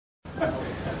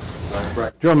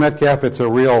Joe Metcalf, it's a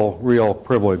real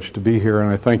privilege to be here, and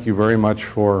I thank you very much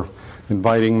for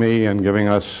inviting me and giving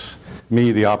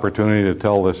me the opportunity to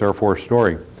tell this Air Force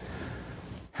story.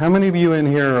 How many of you in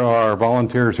here are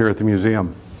volunteers here at the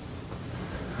museum?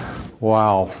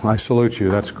 Wow, I salute you.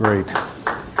 That's great.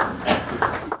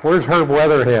 Where's Herb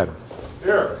Weatherhead?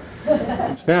 Here.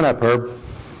 Stand up, Herb.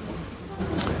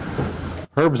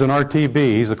 Herb's an RTB.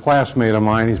 He's a classmate of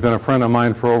mine. He's been a friend of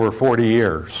mine for over 40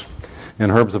 years.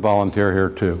 And Herb's a volunteer here,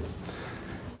 too.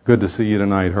 Good to see you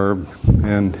tonight, Herb.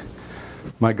 And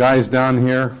my guys down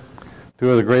here,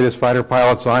 two of the greatest fighter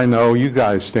pilots I know, you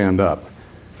guys stand up.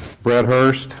 Brett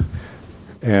Hurst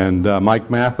and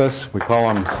Mike Mathis. We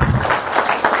call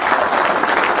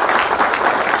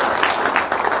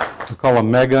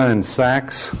them Mega and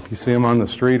Sax. If you see them on the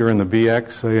street or in the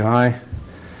BX, say hi.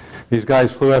 These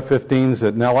guys flew F-15s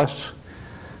at Nellis,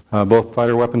 both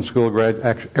Fighter Weapons School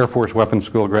Air Force Weapons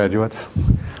School graduates.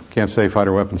 Can't say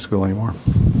Fighter Weapons School anymore.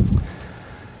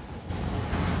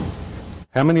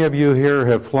 How many of you here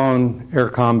have flown air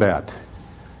combat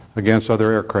against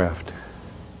other aircraft?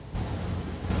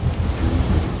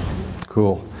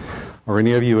 Cool. Are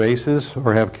any of you aces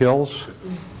or have kills?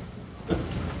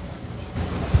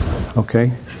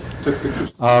 Okay.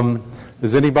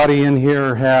 Does anybody in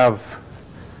here have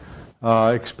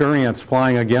experience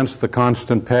flying against the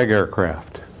constant peg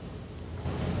aircraft?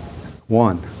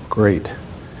 One. Great.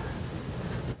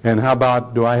 And how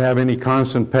about, do I have any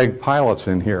constant peg pilots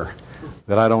in here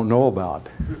that I don't know about?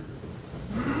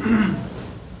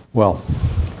 Well,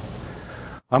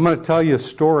 I'm going to tell you a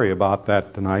story about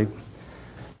that tonight.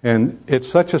 And it's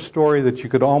such a story that you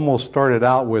could almost start it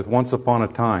out with once upon a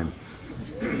time.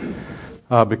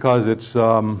 Because it's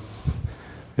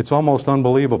almost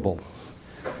unbelievable.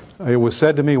 It was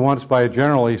said to me once by a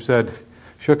general, he said,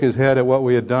 shook his head at what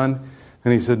we had done,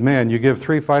 and he said, man, you give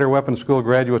 3 fighter weapons school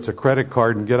graduates a credit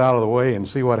card and get out of the way and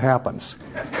see what happens.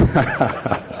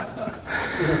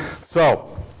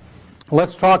 So,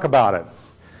 let's talk about it.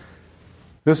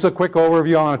 This is a quick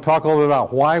overview. I want to talk a little bit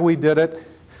about why we did it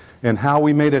and how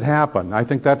we made it happen. I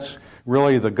think that's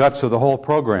really the guts of the whole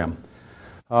program.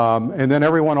 And then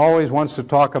everyone always wants to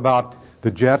talk about the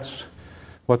jets,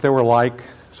 what they were like.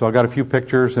 So I've got a few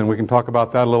pictures, and we can talk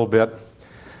about that a little bit.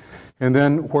 And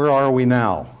then where are we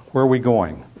now? Where are we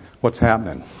going? What's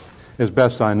happening? As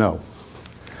best I know.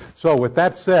 So with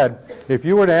that said, if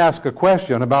you were to ask a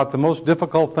question about the most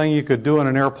difficult thing you could do in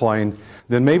an airplane,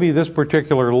 then maybe this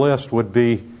particular list would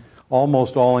be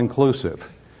almost all-inclusive.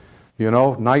 You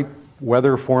know, night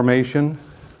weather formation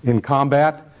in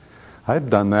combat. I've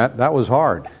done that. That was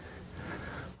hard.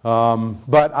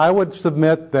 But I would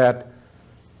submit that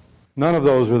none of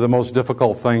those are the most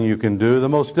difficult thing you can do. The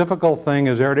most difficult thing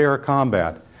is air-to-air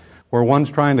combat, where one's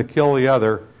trying to kill the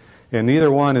other, and neither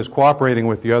one is cooperating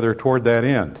with the other toward that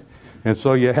end. And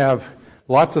so you have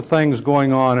lots of things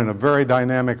going on in a very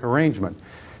dynamic arrangement.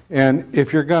 And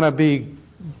if you're going to be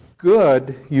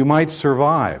good, you might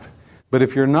survive. But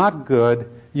if you're not good,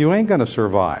 you ain't going to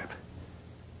survive.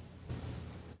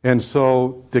 And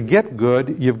so to get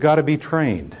good, you've got to be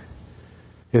trained.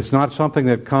 It's not something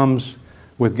that comes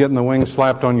with getting the wings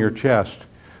slapped on your chest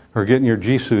or getting your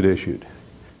G suit issued.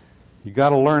 You've got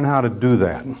to learn how to do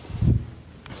that.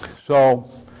 So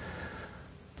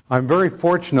I'm very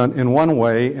fortunate in one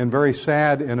way and very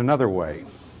sad in another way.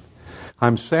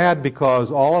 I'm sad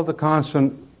because all of the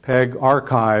constant peg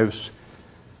archives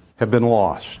have been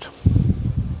lost.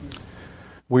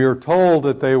 We are told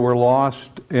that they were lost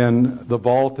in the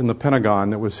vault in the Pentagon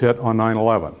that was hit on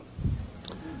 9/11.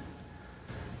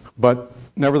 But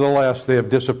nevertheless, they have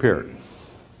disappeared.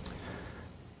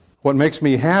 What makes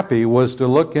me happy was to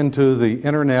look into the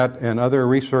internet and other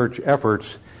research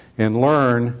efforts and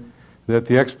learn that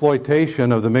the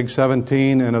exploitation of the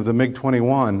MiG-17 and of the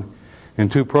MiG-21 in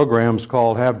 2 programs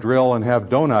called Have Drill and Have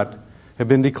Donut have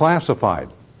been declassified.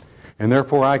 And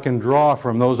therefore I can draw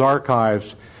from those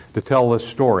archives to tell this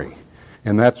story.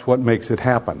 And that's what makes it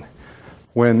happen.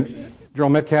 When General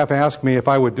Metcalf asked me if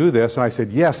I would do this, and I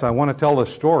said, yes, I want to tell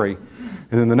this story.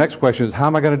 And then the next question is, how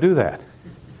am I going to do that?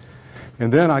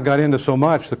 And then I got into so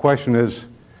much, the question is,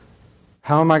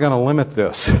 how am I going to limit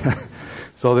this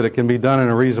so that it can be done in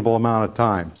a reasonable amount of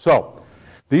time? So,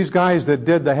 these guys that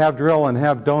did the Have Drill and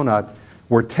Have Donut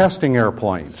were testing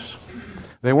airplanes.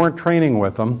 They weren't training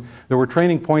with them. There were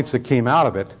training points that came out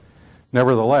of it,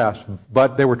 nevertheless,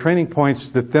 but they were training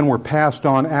points that then were passed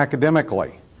on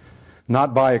academically,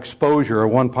 not by exposure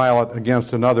of one pilot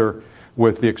against another,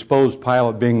 with the exposed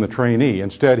pilot being the trainee.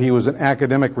 Instead, he was an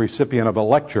academic recipient of a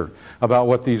lecture about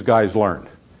what these guys learned.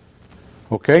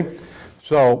 Okay?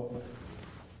 So,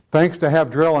 thanks to Have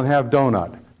Drill and Have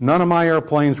Donut, None of my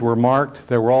airplanes were marked.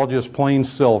 They were all just plain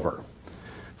silver.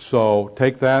 So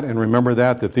take that and remember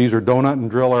that these are donut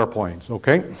and drill airplanes,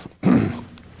 okay?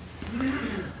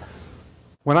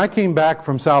 When I came back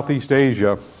from Southeast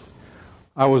Asia,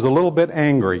 I was a little bit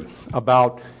angry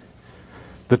about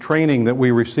the training that we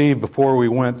received before we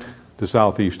went to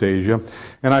Southeast Asia,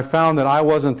 and I found that I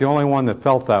wasn't the only one that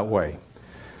felt that way.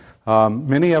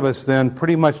 Many of us then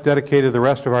pretty much dedicated the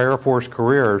rest of our Air Force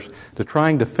careers to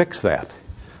trying to fix that.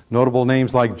 Notable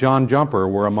names like John Jumper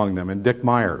were among them, and Dick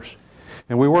Myers.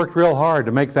 And we worked real hard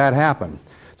to make that happen.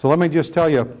 So let me just tell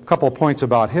you a couple of points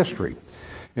about history.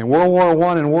 In World War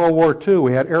I and World War II,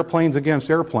 we had airplanes against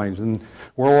airplanes. In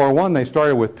World War I, they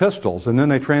started with pistols, and then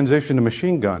they transitioned to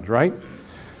machine guns, right?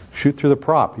 Shoot through the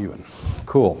prop, even.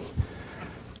 Cool.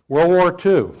 World War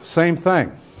II, same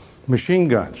thing. Machine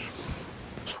guns.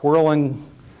 Swirling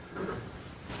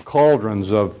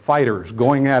cauldrons of fighters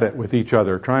going at it with each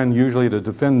other, trying usually to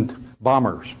defend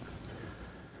bombers.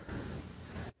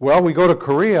 Well, we go to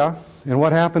Korea, and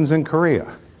what happens in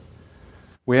Korea?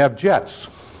 We have jets,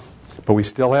 but we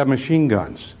still have machine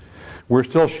guns. We're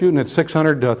still shooting at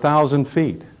 600 to 1,000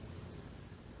 feet.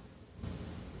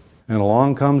 And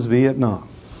along comes Vietnam.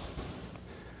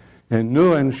 And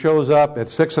Nguyen shows up at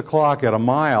 6 o'clock at a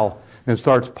mile and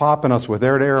starts popping us with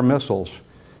air-to-air missiles.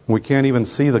 And we can't even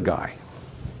see the guy.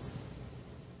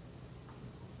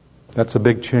 That's a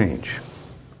big change.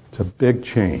 It's a big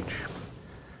change.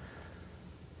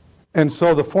 And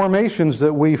so the formations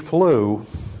that we flew,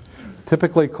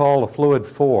 typically called a Fluid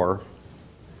 4,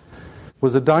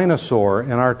 was a dinosaur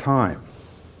in our time.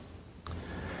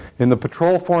 In the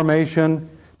patrol formation,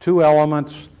 2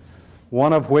 elements,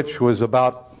 one of which was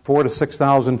about 4,000 to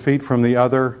 6,000 feet from the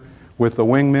other, with the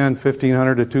wingmen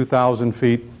 1,500 to 2,000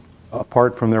 feet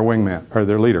apart from their wingman or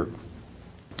their leader.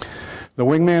 The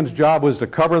wingman's job was to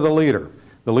cover the leader.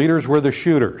 The leaders were the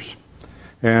shooters.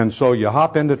 And so you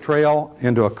hop into trail,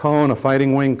 into a cone, a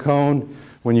fighting wing cone,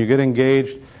 when you get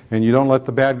engaged, and you don't let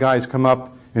the bad guys come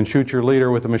up and shoot your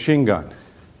leader with a machine gun.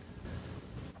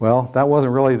 Well, that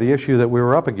wasn't really the issue that we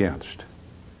were up against.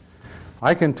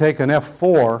 I can take an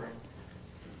F4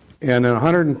 and in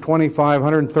 125,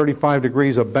 135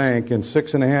 degrees of bank in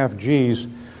 6.5 Gs,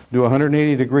 do a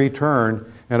 180 degree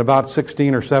turn in about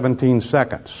 16 or 17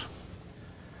 seconds.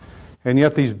 And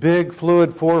yet these big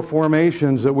Fluid 4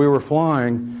 formations that we were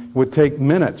flying would take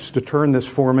minutes to turn this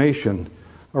formation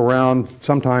around,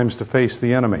 sometimes to face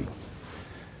the enemy.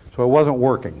 So it wasn't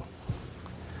working.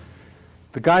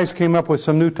 The guys came up with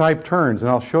some new type turns, and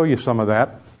I'll show you some of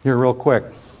that here real quick.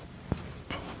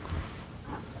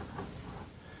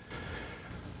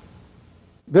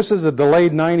 This is a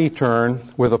delayed 90 turn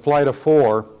with a flight of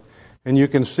 4, and you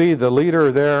can see the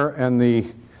leader there and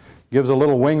gives a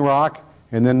little wing rock,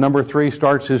 and then number 3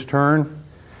 starts his turn,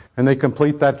 and they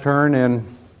complete that turn in,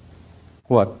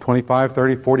 25,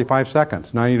 30, 45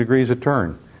 seconds, 90 degrees a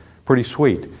turn. Pretty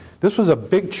sweet. This was a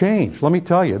big change, let me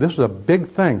tell you. This was a big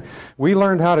thing. We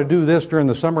learned how to do this during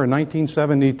the summer of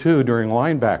 1972 during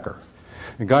linebacker.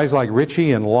 And guys like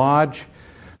Ritchie and Lodge,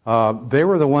 they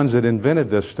were the ones that invented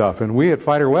this stuff. And we at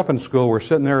Fighter Weapons School were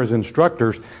sitting there as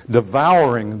instructors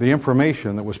devouring the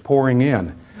information that was pouring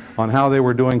in on how they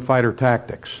were doing fighter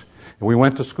tactics. And we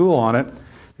went to school on it,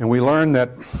 and we learned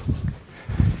that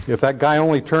if that guy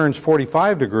only turns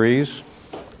 45 degrees,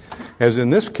 as in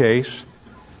this case,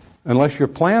 unless you're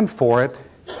planned for it,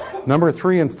 number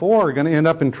 3 and 4 are going to end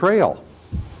up in trail.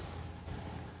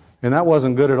 And that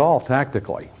wasn't good at all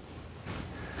tactically.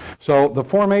 So the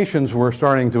formations were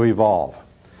starting to evolve,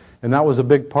 and that was a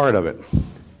big part of it.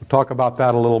 We'll talk about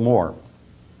that a little more.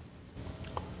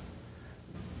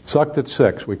 Sucked at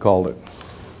 6, we called it.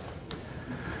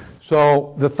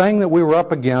 So the thing that we were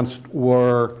up against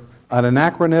were an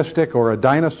anachronistic or a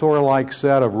dinosaur-like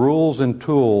set of rules and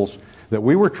tools that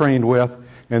we were trained with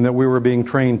and that we were being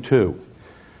trained to.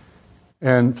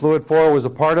 And Fluid 4 was a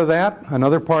part of that.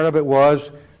 Another part of it was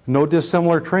no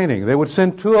dissimilar training. They would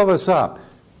send 2 of us up,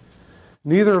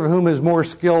 neither of whom is more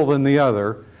skilled than the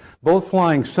other, both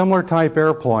flying similar type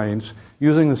airplanes,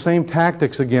 using the same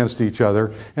tactics against each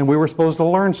other, and we were supposed to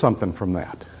learn something from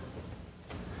that.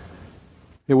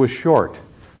 It was short.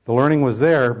 The learning was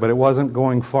there, but it wasn't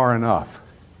going far enough.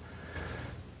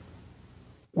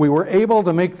 We were able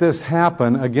to make this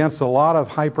happen against a lot of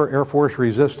hyper Air Force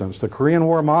resistance. The Korean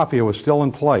War Mafia was still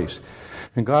in place.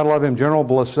 And God love him, General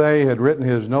Blessé had written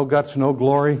his No Guts, No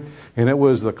Glory, and it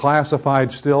was the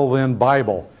classified still then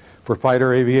Bible for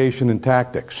fighter aviation and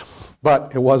tactics.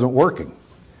 But it wasn't working.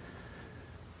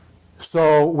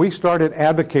 So we started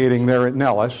advocating there at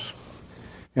Nellis,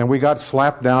 and we got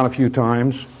slapped down a few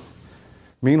times.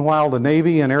 Meanwhile, the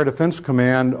Navy and Air Defense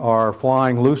Command are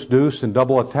flying loose deuce and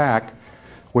double attack,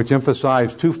 which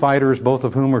emphasized 2 fighters, both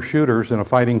of whom are shooters, in a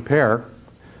fighting pair.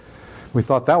 We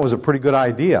thought that was a pretty good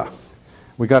idea.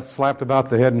 We got slapped about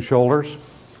the head and shoulders.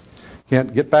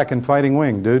 Can't get back in fighting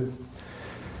wing, dude.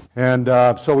 And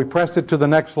so we pressed it to the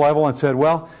next level and said,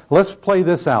 well, let's play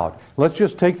this out. Let's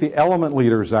just take the element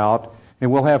leaders out,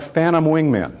 and we'll have phantom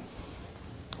wingmen.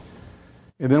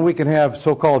 And then we can have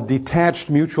so-called detached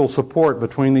mutual support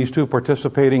between these 2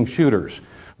 participating shooters.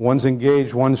 One's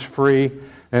engaged, one's free,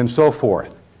 and so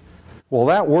forth. Well,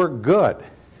 that worked good.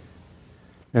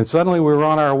 And suddenly we were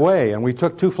on our way, and we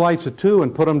took 2 flights of 2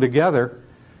 and put them together.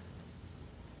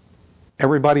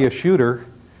 Everybody a shooter,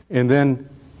 and then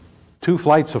 2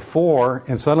 flights of 4,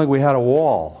 and suddenly we had a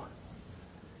wall.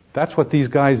 That's what these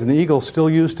guys in the Eagle still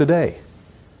use today.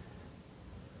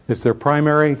 It's their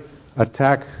primary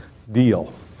attack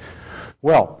deal.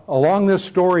 Well, along this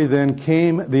story then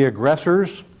came the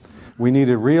aggressors. We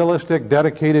needed realistic,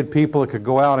 dedicated people that could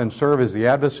go out and serve as the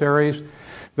adversaries.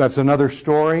 That's another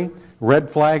story. Red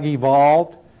Flag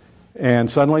evolved, and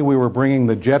suddenly we were bringing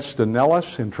the jets to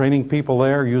Nellis and training people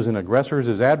there, using aggressors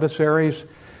as adversaries,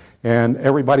 and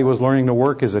everybody was learning to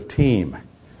work as a team.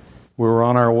 We were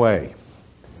on our way.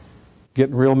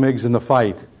 Getting real MiGs in the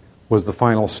fight was the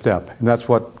final step, and that's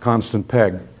what Constant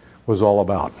Peg was all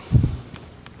about.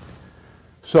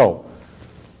 So,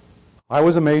 I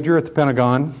was a major at the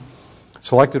Pentagon,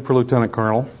 selected for lieutenant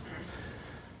colonel,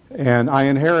 and I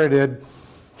inherited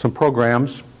some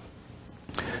programs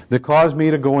that caused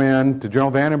me to go in to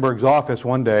General Vandenberg's office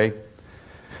one day,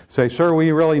 say, sir,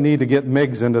 we really need to get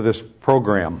MiGs into this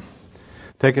program,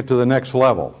 take it to the next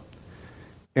level.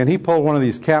 And he pulled one of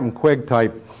these Captain Quigg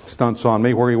type stunts on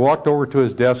me, where he walked over to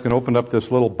his desk and opened up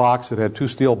this little box that had 2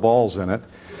 steel balls in it.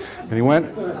 And he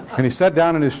went and he sat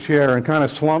down in his chair and kind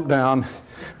of slumped down,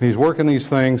 and he's working these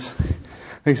things.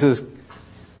 He says,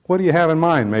 what do you have in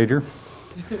mind, Major?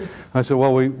 I said,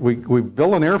 well, we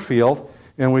build an airfield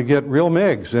and we get real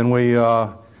MiGs and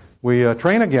we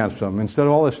train against them. Instead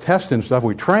of all this testing stuff,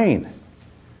 we train.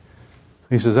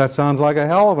 He says, that sounds like a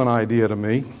hell of an idea to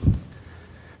me.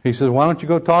 He says, why don't you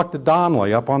go talk to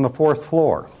Donnelly up on the 4th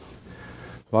floor?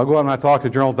 So I go up and I talk to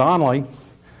General Donnelly,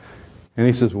 and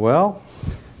he says, well,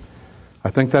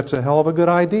 I think that's a hell of a good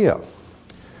idea. He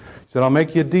said, I'll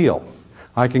make you a deal.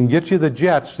 I can get you the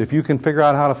jets if you can figure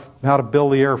out how to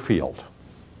build the airfield.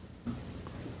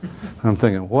 I'm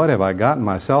thinking, what have I gotten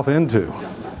myself into?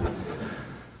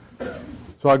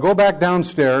 So I go back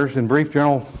downstairs and brief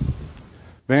General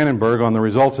Vandenberg on the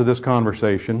results of this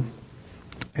conversation,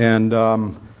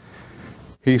 and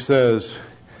he says,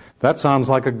 that sounds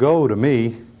like a go to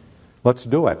me. Let's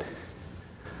do it.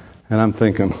 And I'm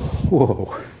thinking,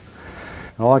 whoa.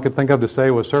 And all I could think of to say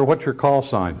was, sir, what's your call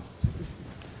sign?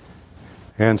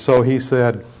 And so he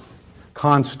said,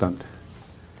 Constant.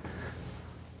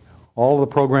 All the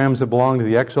programs that belonged to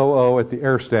the XOO at the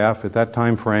Air Staff at that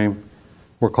time frame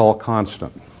were called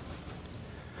Constant.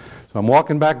 So I'm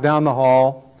walking back down the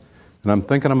hall, and I'm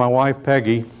thinking of my wife,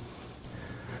 Peggy,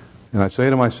 and I say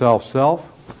to myself, Self,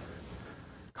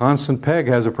 Constant Peg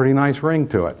has a pretty nice ring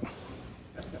to it.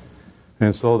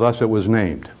 And so thus it was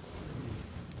named.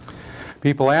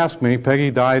 People ask me, Peggy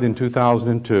died in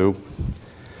 2002.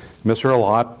 Miss her a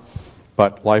lot,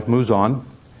 but life moves on.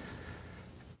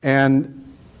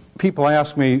 And people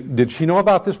ask me, did she know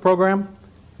about this program?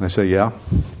 And I say, yeah.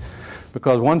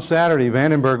 Because one Saturday,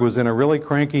 Vandenberg was in a really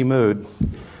cranky mood,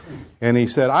 and he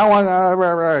said, I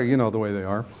want, you know the way they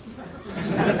are.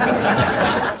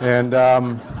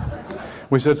 And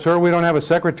we said, sir, we don't have a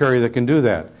secretary that can do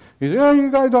that. He said, oh, you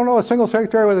guys don't know a single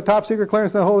secretary with a top secret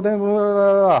clearance in the whole damn, blah,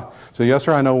 blah, blah. So, yes,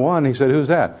 sir, I know one. He said, who's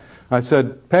that? I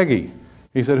said, Peggy.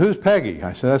 He said, who's Peggy?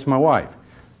 I said, that's my wife.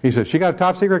 He said, she got a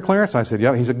top secret clearance? I said,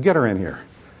 yeah. He said, get her in here.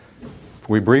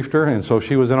 We briefed her, and so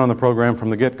she was in on the program from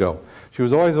the get-go. She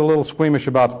was always a little squeamish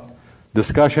about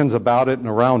discussions about it and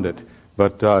around it,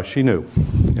 but she knew,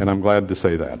 and I'm glad to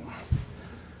say that.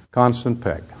 Constant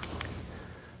Peg.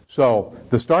 So,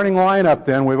 the starting lineup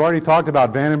then, we've already talked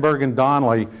about Vandenberg and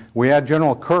Donnelly. We had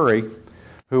General Curry,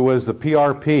 who was the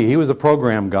PRP. He was the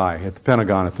program guy at the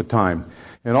Pentagon at the time.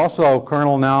 And also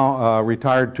Colonel now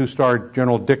retired 2-star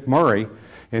General Dick Murray,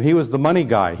 and he was the money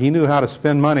guy. He knew how to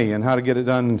spend money and how to get it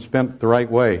done and spent the right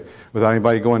way without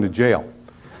anybody going to jail.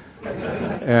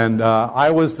 And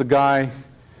I was the guy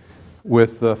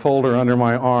with the folder under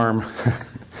my arm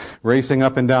racing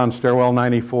up and down Stairwell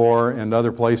 94 and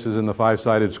other places in the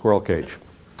 5-sided squirrel cage.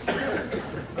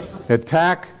 At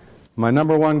TAC, my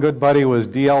number one good buddy was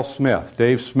D.L. Smith,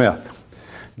 Dave Smith.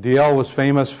 D.L. was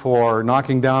famous for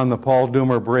knocking down the Paul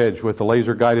Doomer Bridge with the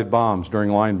laser-guided bombs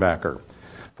during Linebacker.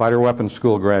 Fighter Weapons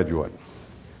School graduate.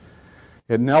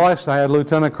 At Nellis, I had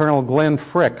Lieutenant Colonel Glenn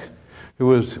Frick, who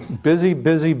was busy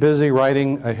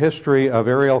writing a history of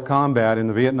aerial combat in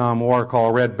the Vietnam War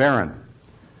called Red Baron,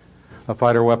 a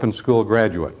Fighter Weapons School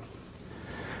graduate.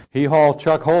 He hauled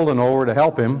Chuck Holden over to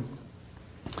help him,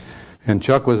 and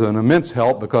Chuck was an immense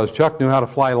help because Chuck knew how to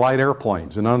fly light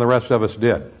airplanes, and none of the rest of us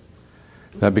did.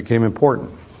 That became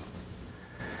important.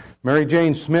 Mary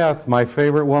Jane Smith, my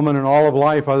favorite woman in all of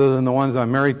life other than the ones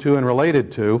I'm married to and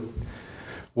related to,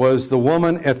 was the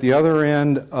woman at the other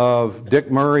end of Dick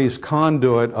Murray's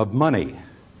conduit of money.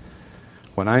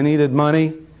 When I needed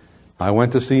money, I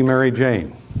went to see Mary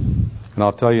Jane. And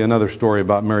I'll tell you another story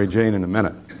about Mary Jane in a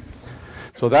minute.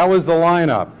 So that was the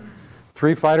lineup.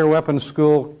 3 Fighter Weapons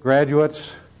School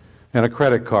graduates and a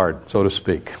credit card, so to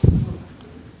speak.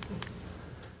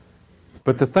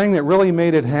 But the thing that really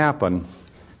made it happen,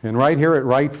 and right here at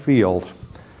Wright Field,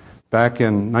 back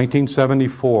in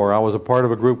 1974, I was a part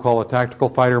of a group called the Tactical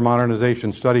Fighter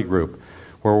Modernization Study Group,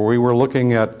 where we were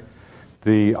looking at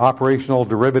the operational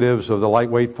derivatives of the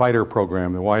lightweight fighter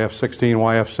program, the YF-16,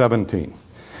 YF-17.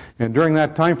 And during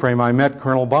that time frame, I met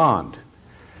Colonel Bond.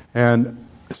 And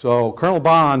so Colonel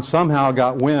Bond somehow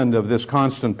got wind of this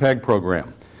constant peg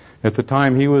program. At the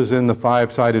time, he was in the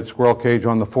 5-sided squirrel cage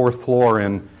on the 4th floor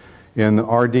in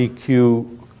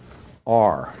RDQR,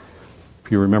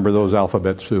 if you remember those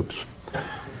alphabet soups.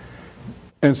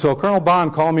 And so Colonel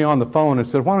Bond called me on the phone and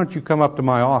said, "Why don't you come up to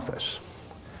my office?"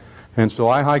 And so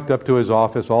I hiked up to his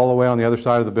office all the way on the other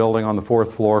side of the building on the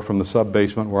 4th floor from the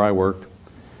sub-basement where I worked.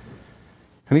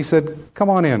 And he said, "Come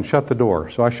on in, shut the door."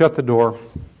 So I shut the door,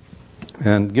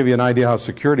 and give you an idea how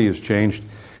security has changed.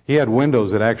 He had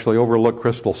windows that actually overlook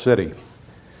Crystal City.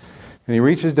 And he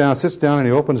reaches down, sits down, and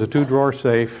he opens a 2-drawer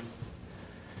safe.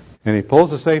 And he pulls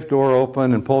the safe door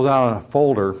open and pulls out a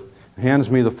folder,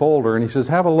 hands me the folder, and he says,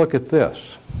 "Have a look at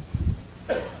this."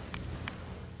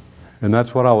 And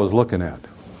that's what I was looking at.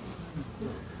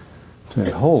 I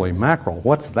said, "Holy mackerel,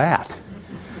 what's that?"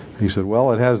 He said,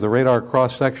 "Well, it has the radar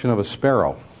cross-section of a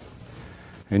sparrow.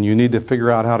 And you need to figure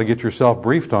out how to get yourself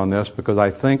briefed on this because I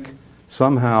think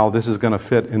somehow this is going to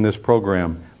fit in this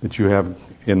program that you have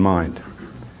in mind."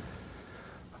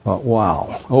 I thought,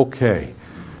 wow, okay.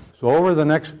 So over the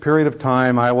next period of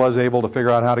time, I was able to figure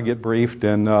out how to get briefed,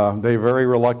 and they very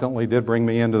reluctantly did bring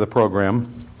me into the program.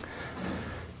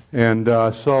 And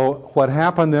so what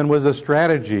happened then was a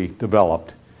strategy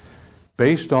developed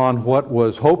based on what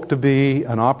was hoped to be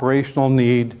an operational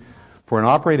need for an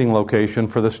operating location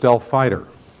for the stealth fighter.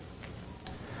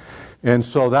 And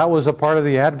so that was a part of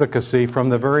the advocacy from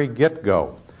the very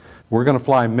get-go. We're going to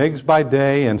fly MiGs by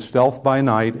day and stealth by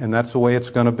night, and that's the way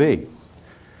it's going to be.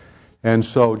 And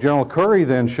so General Curry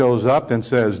then shows up and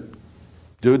says,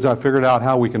 "Dudes, I figured out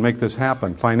how we can make this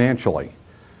happen financially."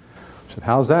 I said,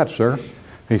 "How's that, sir?"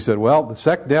 He said, "Well, the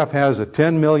SecDef has a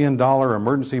 $10 million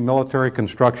emergency military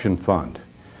construction fund.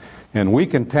 And we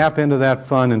can tap into that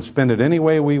fund and spend it any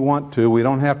way we want to. We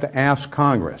don't have to ask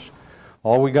Congress.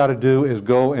 All we got to do is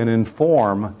go and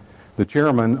inform the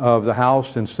chairman of the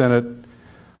House and Senate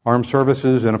Armed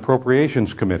Services and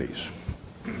Appropriations Committees."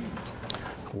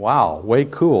 Wow, way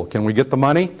cool. Can we get the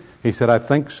money? He said, "I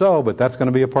think so, but that's going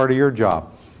to be a part of your job."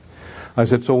 I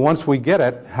said, "So once we get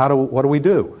it, what do we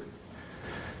do?"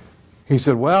 He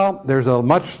said, "Well, there's a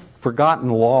much forgotten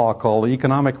law called the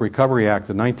Economic Recovery Act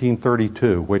of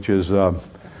 1932, which is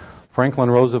Franklin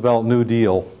Roosevelt New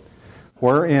Deal,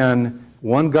 wherein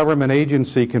one government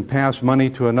agency can pass money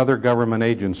to another government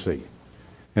agency,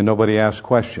 and nobody asks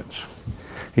questions."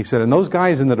 He said, "And those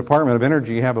guys in the Department of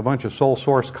Energy have a bunch of sole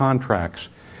source contracts.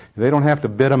 They don't have to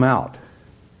bid them out.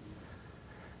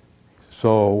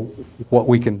 So what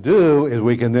we can do is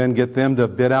we can then get them to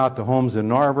bid out to Holmes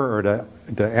and Narber, or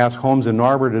to ask Holmes and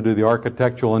Narber to do the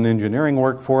architectural and engineering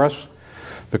work for us,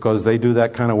 because they do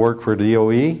that kind of work for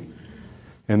DOE.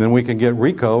 And then we can get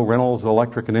RECO, Reynolds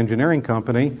Electric and Engineering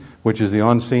Company, which is the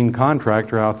on-scene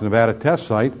contractor out at the Nevada test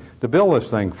site, to build this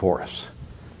thing for us."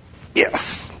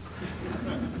 Yes!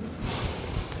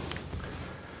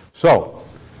 So,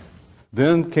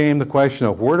 then came the question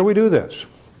of where do we do this?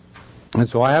 And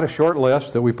so I had a short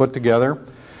list that we put together.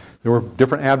 There were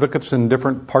different advocates in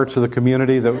different parts of the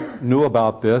community that knew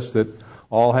about this, that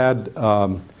all had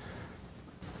an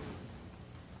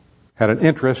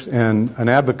interest in an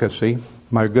advocacy.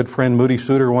 My good friend Moody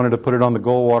Suter wanted to put it on the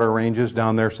Goldwater Ranges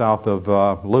down there south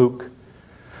of Luke.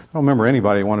 I don't remember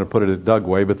anybody wanted to put it at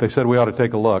Dugway, but they said we ought to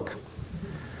take a look.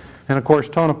 And of course,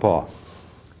 Tonopah.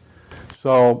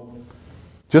 So,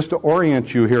 just to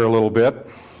orient you here a little bit,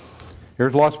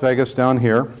 here's Las Vegas down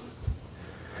here.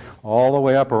 all the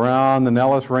way up around the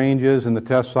Nellis Ranges and the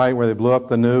test site where they blew up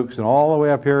the nukes, and all the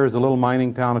way up here is the little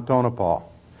mining town of Tonopah.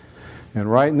 And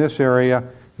right in this area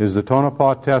is the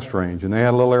Tonopah Test Range, and they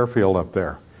had a little airfield up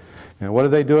there. And what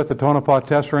did they do at the Tonopah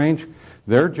Test Range?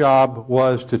 Their job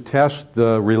was to test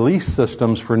the release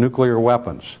systems for nuclear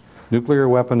weapons. Nuclear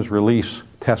weapons release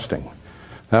testing.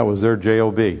 That was their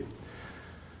JOB.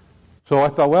 So I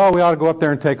thought, well, we ought to go up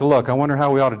there and take a look. I wonder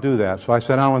how we ought to do that. So I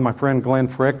sat down with my friend Glenn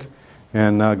Frick,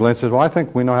 and Glenn said, well, I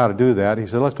think we know how to do that. He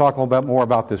said, let's talk a little bit more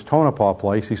about this Tonopah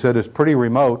place. He said, it's pretty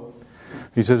remote.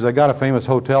 He says, they got a famous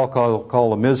hotel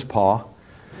called the Mizpah,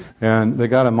 and they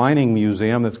got a mining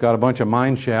museum that's got a bunch of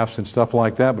mine shafts and stuff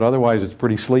like that, but otherwise it's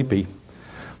pretty sleepy.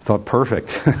 I thought,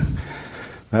 perfect.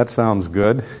 That sounds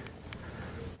good.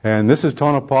 And this is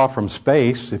Tonopah from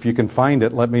space. If you can find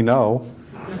it, let me know.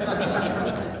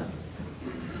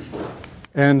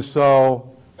 And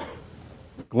so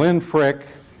Glenn Frick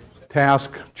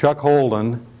tasked Chuck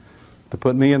Holden to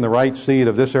put me in the right seat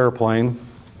of this airplane,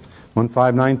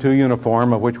 1592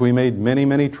 uniform, of which we made many,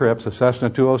 many trips, a Cessna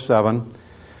 207,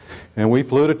 and we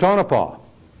flew to Tonopah,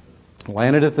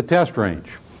 landed at the test range.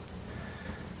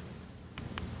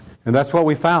 And that's what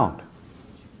we found.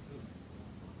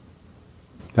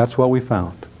 That's what we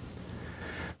found.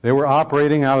 They were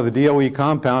operating out of the DOE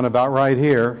compound about right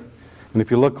here, and if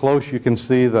you look close, you can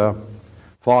see the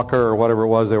Fokker or whatever it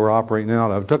was they were operating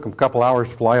out of. It took them a couple hours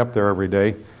to fly up there every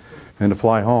day and to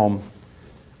fly home.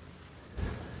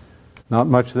 Not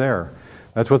much there.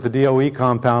 That's what the DOE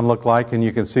compound looked like, and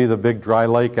you can see the big dry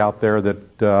lake out there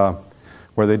that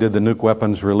where they did the nuke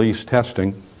weapons release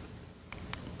testing.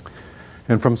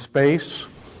 And from space,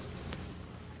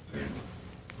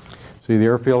 see the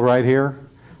airfield right here,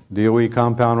 DOE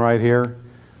compound right here,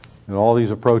 and all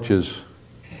these approaches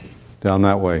down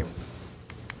that way.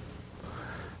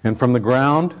 And from the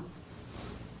ground,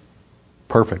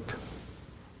 perfect.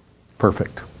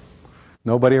 Perfect.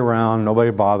 Nobody around,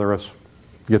 nobody bother us.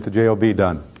 Get the JOB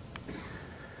done.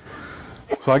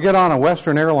 So I get on a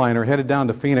Western airliner headed down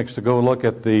to Phoenix to go look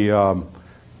at the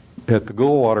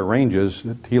Goldwater Ranges,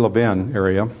 at Gila Bend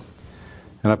area.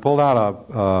 And I pulled out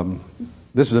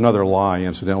this is another lie,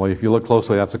 incidentally. If you look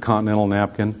closely, that's a Continental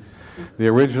napkin. The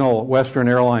original Western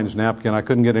Airlines napkin, I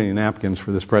couldn't get any napkins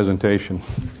for this presentation.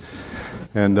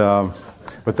 And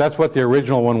but that's what the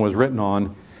original one was written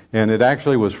on, and it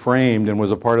actually was framed and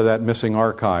was a part of that missing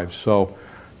archive. So,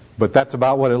 but that's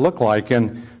about what it looked like.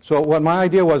 And so what my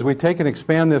idea was, we take and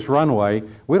expand this runway.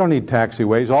 We don't need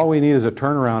taxiways. All we need is a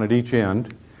turnaround at each end.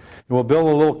 And we'll build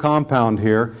a little compound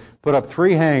here, put up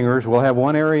 3 hangars. We'll have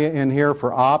one area in here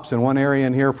for ops and one area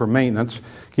in here for maintenance.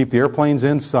 Keep the airplanes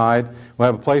inside. We'll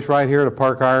have a place right here to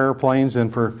park our airplanes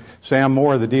and for Sam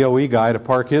Moore, the DOE guy, to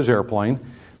park his airplane.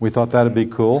 We thought that would be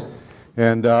cool.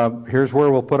 And here's where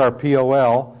we'll put our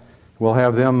POL. We'll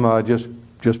have them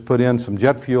just put in some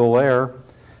jet fuel there,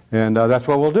 and that's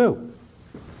what we'll do.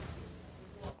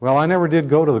 Well, I never did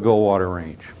go to the Goldwater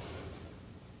Range.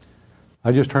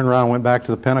 I just turned around and went back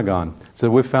to the Pentagon. Said,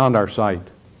 we've found our site.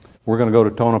 We're going to go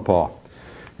to Tonopah.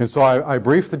 And so I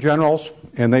briefed the generals,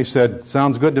 and they said,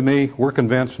 sounds good to me. We're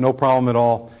convinced. No problem at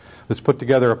all. Let's put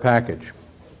together a package.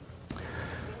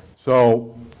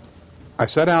 So I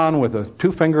sat down with a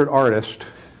 2-fingered artist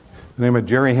named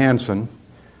Jerry Hansen,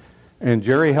 and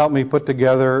Jerry helped me put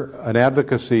together an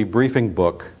advocacy briefing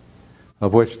book,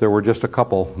 of which there were just a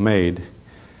couple made.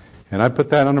 And I put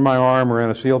that under my arm or in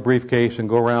a sealed briefcase and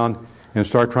go around and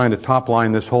start trying to top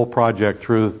line this whole project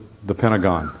through the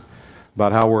Pentagon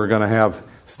about how we're going to have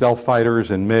stealth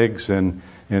fighters and MiGs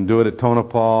and do it at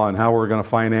Tonopah and how we're going to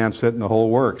finance it and the whole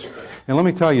works. And let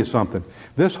me tell you something.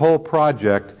 This whole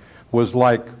project was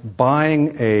like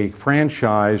buying a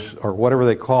franchise, or whatever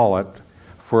they call it,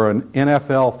 for an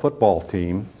NFL football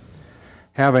team,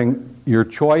 having your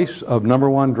choice of number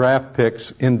 1 draft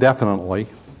picks indefinitely,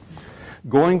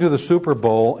 going to the Super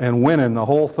Bowl and winning the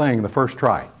whole thing the first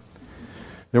try.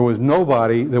 There was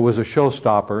nobody that was a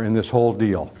showstopper in this whole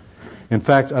deal. In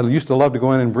fact, I used to love to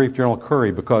go in and brief General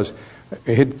Curry, because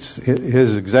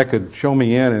his exec would show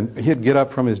me in, and he'd get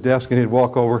up from his desk and he'd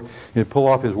walk over, he'd pull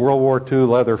off his World War II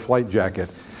leather flight jacket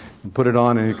and put it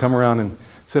on, and he'd come around and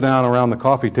sit down around the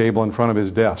coffee table in front of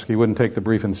his desk. He wouldn't take the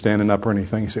briefing standing up or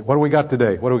anything. He'd say, what do we got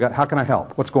today? What do we got? How can I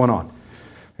help? What's going on?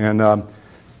 And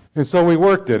so we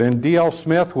worked it. And D.L.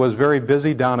 Smith was very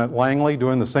busy down at Langley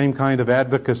doing the same kind of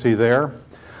advocacy there.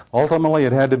 Ultimately,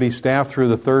 it had to be staffed through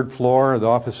the 3rd floor of the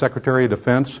Office of Secretary of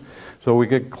Defense, so we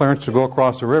get clearance to go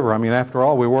across the river. I mean, after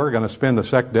all, we were going to spend the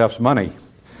SecDef's money.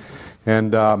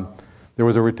 And there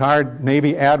was a retired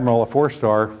Navy admiral, a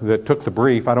 4-star, that took the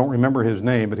brief. I don't remember his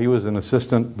name, but he was an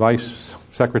assistant vice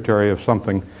secretary of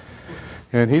something.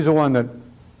 And he's the one that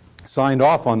signed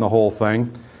off on the whole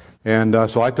thing. And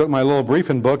so I took my little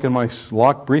briefing book in my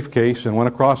locked briefcase and went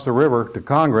across the river to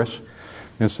Congress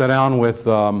and sat down with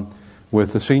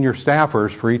the senior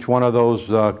staffers for each one of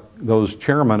those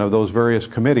chairmen of those various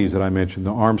committees that I mentioned,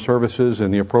 the Armed Services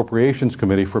and the Appropriations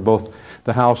Committee for both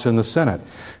the House and the Senate.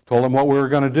 Told them what we were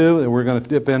going to do, that we were going to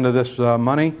dip into this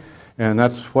money, and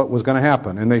that's what was going to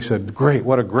happen. And they said, great,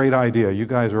 what a great idea. You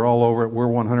guys are all over it. We're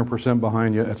 100%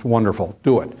 behind you. It's wonderful.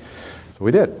 Do it. So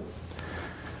we did.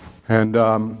 And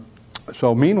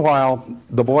so meanwhile,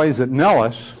 the boys at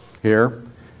Nellis here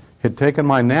had taken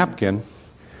my napkin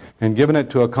and given it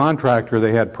to a contractor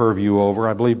they had purview over.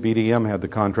 I believe BDM had the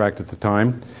contract at the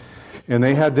time. And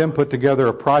they had them put together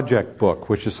a project book,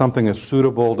 which is something that's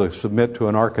suitable to submit to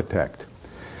an architect.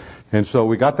 And so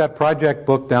we got that project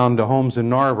book down to Holmes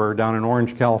and Narver down in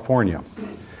Orange, California.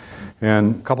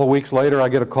 And a couple of weeks later, I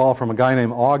get a call from a guy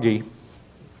named Augie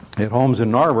at Holmes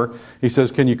and Narver. He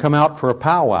says, can you come out for a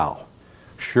powwow?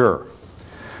 Sure.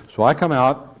 So I come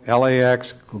out,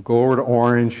 LAX, go over to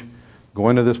Orange, go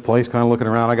into this place, kind of looking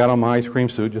around. I got on my ice cream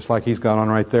suit, just like he's got on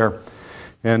right there.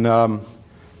 And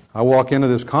I walk into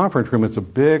this conference room. It's a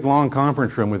big, long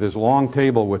conference room with this long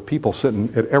table with people sitting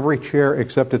at every chair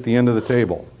except at the end of the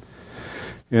table.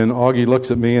 And Augie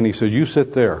looks at me and he says, you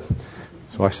sit there.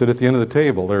 So I sit at the end of the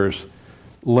table. There's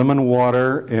lemon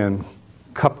water and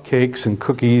cupcakes and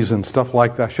cookies and stuff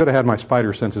like that. I should have had my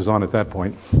spider senses on at that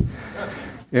point.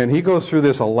 And he goes through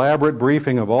this elaborate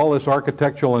briefing of all this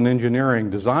architectural and engineering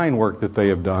design work that they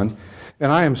have done. And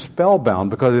I am spellbound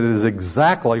because it is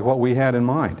exactly what we had in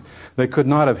mind. They could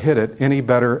not have hit it any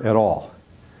better at all.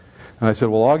 And I said,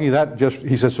 well, Augie,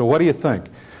 he said, so what do you think?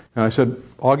 And I said,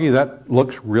 Augie, that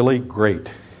looks really great.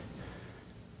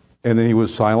 And then he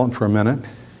was silent for a minute.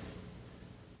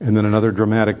 And then another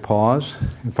dramatic pause.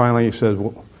 And finally he says,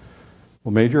 well,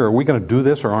 Major, are we going to do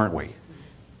this or aren't we?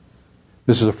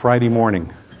 This is a Friday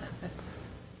morning.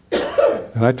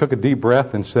 And I took a deep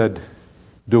breath and said,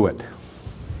 do it.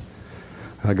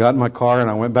 And I got in my car and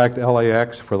I went back to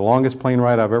LAX for the longest plane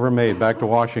ride I've ever made back to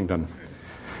Washington.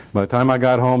 By the time I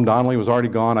got home, Donnelly was already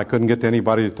gone. I couldn't get to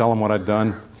anybody to tell him what I'd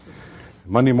done.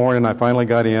 Monday morning, I finally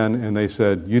got in, and they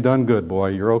said, you done good, boy.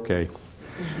 You're okay.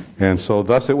 And so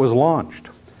thus it was launched.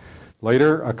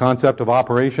 Later, a concept of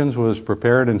operations was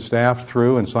prepared and staffed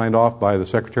through and signed off by the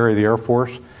Secretary of the Air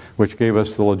Force, which gave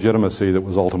us the legitimacy that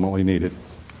was ultimately needed.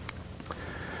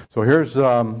 So here's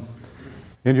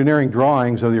engineering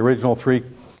drawings of the original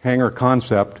three-hangar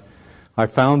concept. I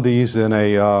found these in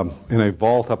a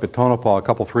vault up at Tonopah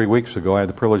 3 weeks ago. I had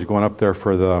the privilege of going up there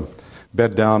for the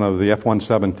bed down of the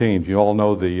F-117s. You all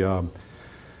know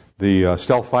the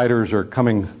stealth fighters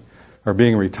are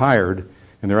being retired,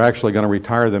 and they're actually going to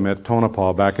retire them at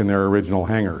Tonopah back in their original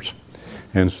hangars.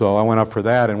 And so I went up for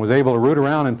that and was able to root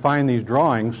around and find these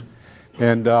drawings.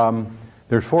 And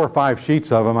there's 4 or 5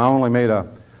 sheets of them. I only made a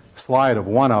slide of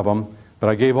one of them, but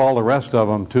I gave all the rest of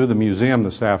them to the museum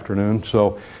this afternoon.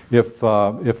 So if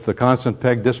the constant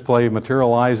peg display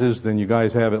materializes, then you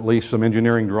guys have at least some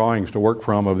engineering drawings to work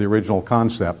from of the original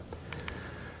concept.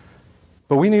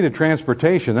 But we needed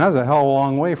transportation. That was a hell of a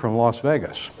long way from Las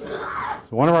Vegas.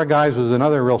 So one of our guys was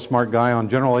another real smart guy on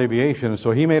general aviation,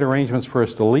 so he made arrangements for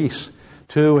us to lease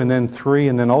 2 and then 3,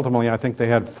 and then ultimately I think they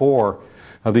had 4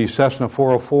 of these Cessna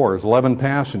 404s, 11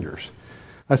 passengers.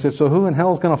 I said, so who in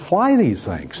hell is going to fly these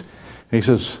things? He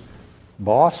says,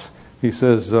 boss, he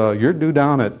says, you're due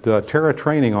down at Terra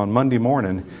Training on Monday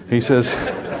morning. He says,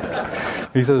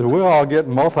 we'll all get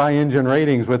multi-engine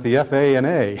ratings with the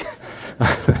FA&A.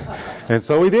 And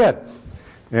so we did.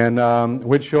 And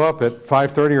we'd show up at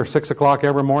 5:30 or 6 o'clock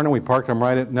every morning. We parked them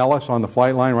right at Nellis on the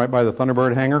flight line right by the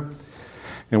Thunderbird hangar.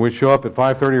 And we'd show up at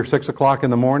 5:30 or 6 o'clock in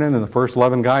the morning, and the first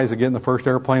 11 guys would get in the first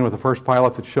airplane with the first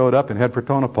pilot that showed up and head for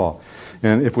Tonopah.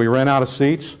 And if we ran out of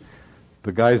seats,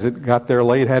 the guys that got there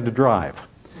late had to drive.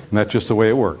 And that's just the way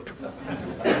it worked.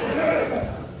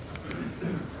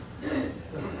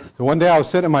 So one day I was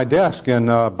sitting at my desk, and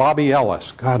Bobby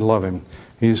Ellis, God love him,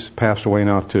 he's passed away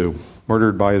now too,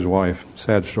 murdered by his wife.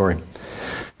 Sad story.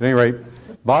 At any rate,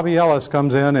 Bobby Ellis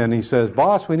comes in and he says,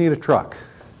 boss, we need a truck.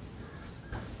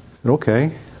 I said,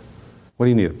 okay. What do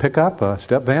you need, a pickup, a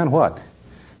step van, what?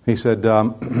 He said,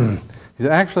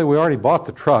 actually, we already bought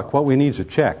the truck. What we need is a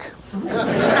check.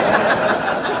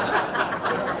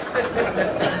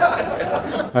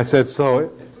 I said,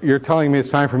 so you're telling me it's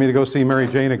time for me to go see Mary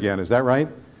Jane again, is that right?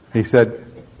 He said,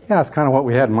 yeah, that's kind of what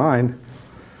we had in mind.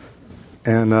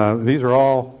 And these are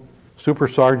all super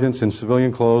sergeants in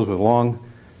civilian clothes with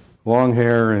long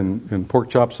hair and pork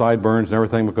chop sideburns and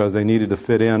everything because they needed to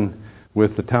fit in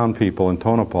with the town people in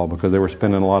Tonopah because they were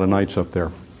spending a lot of nights up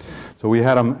there. So we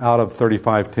had them out of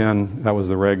 3510. That was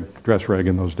the dress reg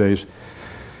in those days.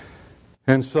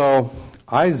 And so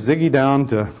I ziggy down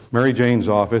to Mary Jane's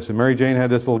office, and Mary Jane had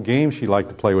this little game she liked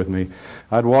to play with me.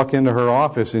 I'd walk into her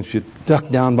office, and she'd duck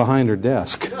down behind her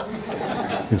desk.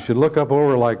 And she'd look up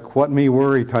over like, what me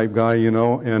worry type guy,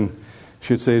 and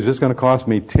she'd say, is this going to cost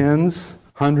me tens,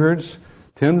 hundreds,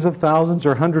 tens of thousands,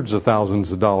 or hundreds of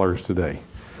thousands of dollars today?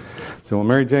 So, well,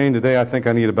 Mary Jane, today I think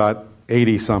I need about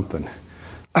 80-something.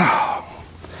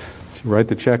 She write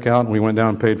the check out, and we went down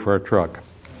and paid for our truck.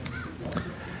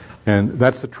 And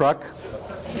that's the truck.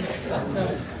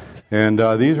 And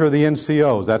these are the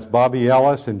NCOs. That's Bobby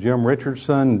Ellis and Jim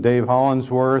Richardson, Dave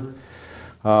Hollinsworth.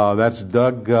 That's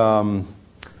Doug,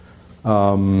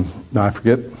 I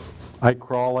forget, Ike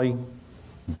Crawley,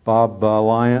 Bob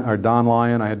Lyon, or Don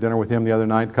Lyon. I had dinner with him the other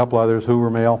night, a couple others,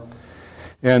 Hoover Mail.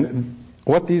 And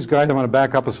what these guys, I'm going to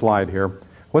back up a slide here.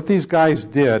 What these guys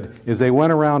did is they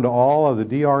went around to all of the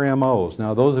DRMOs.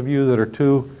 Now, those of you that are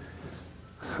too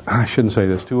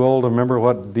old to remember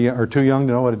or too young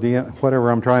to know whatever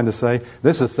I'm trying to say.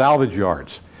 This is salvage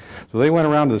yards. So they went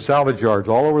around to the salvage yards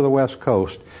all over the West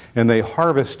Coast, and they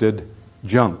harvested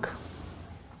junk.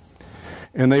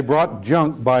 And they brought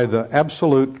junk by the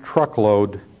absolute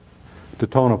truckload to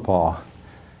Tonopah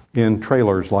in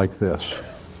trailers like this.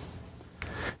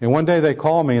 And one day they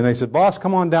called me and they said, boss,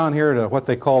 come on down here to what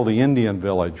they call the Indian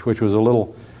Village, which was a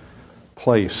little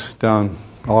place down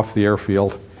off the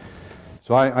airfield.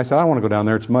 So I said, I don't want to go down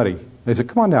there, it's muddy. They said,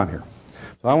 come on down here.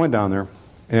 So I went down there,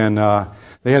 and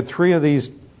they had 3 of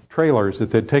these trailers that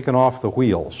they'd taken off the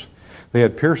wheels. They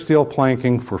had pierced steel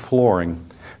planking for flooring.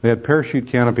 They had parachute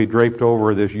canopy draped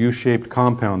over this U-shaped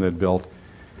compound they'd built.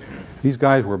 These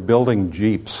guys were building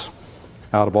Jeeps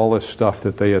out of all this stuff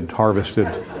that they had harvested.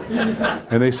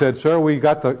 And they said, sir, we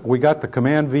got the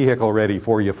command vehicle ready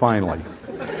for you finally.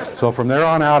 So from there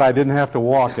on out, I didn't have to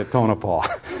walk at Tonopah.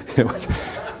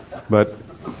 But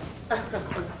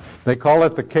they call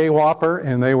it the K-Whopper,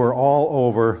 and they were all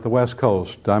over the West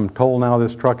Coast. I'm told now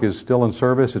this truck is still in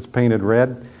service. It's painted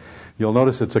red. You'll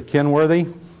notice it's a Kenworthy.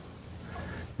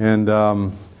 And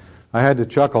I had to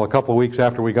chuckle. A couple of weeks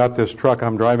after we got this truck,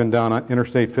 I'm driving down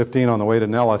Interstate 15 on the way to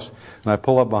Nellis, and I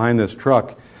pull up behind this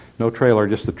truck, no trailer,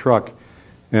 just the truck,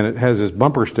 and it has this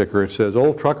bumper sticker. It says,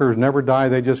 old truckers never die,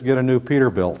 they just get a new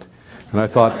Peterbilt. And I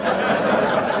thought,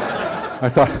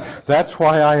 that's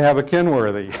why I have a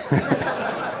Kenworthy.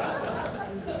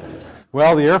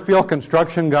 Well, the airfield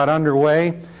construction got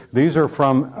underway. These are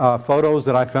from photos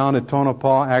that I found at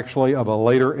Tonopah, actually of a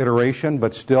later iteration,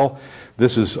 but still,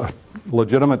 this is a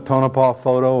legitimate Tonopah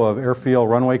photo of airfield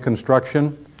runway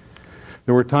construction.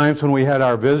 There were times when we had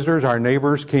our visitors, our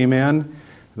neighbors came in.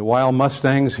 The wild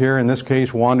Mustangs here, in this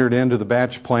case, wandered into the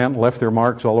batch plant, left their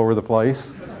marks all over the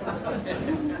place.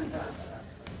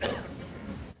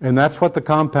 And that's what the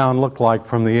compound looked like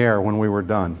from the air when we were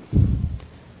done.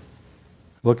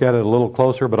 Look at it a little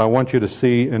closer, but I want you to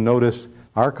see and notice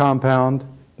our compound,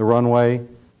 the runway,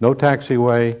 no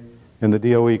taxiway, and the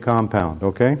DOE compound,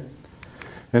 okay?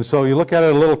 And so you look at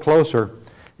it a little closer,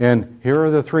 and here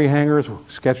are the 3 hangars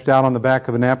sketched out on the back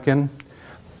of a napkin.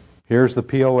 Here's the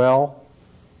POL.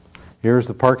 Here's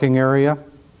the parking area.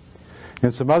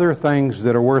 And some other things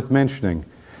that are worth mentioning. In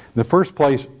the first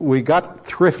place, we got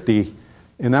thrifty,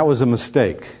 and that was a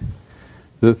mistake.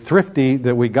 The thrifty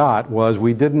that we got was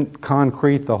we didn't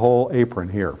concrete the whole apron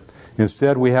here.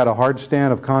 Instead, we had a hard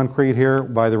stand of concrete here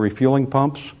by the refueling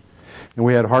pumps, and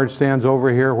we had hard stands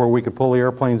over here where we could pull the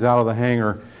airplanes out of the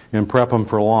hangar and prep them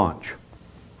for launch.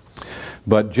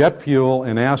 But jet fuel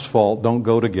and asphalt don't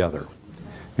go together,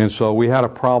 and so we had a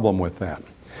problem with that.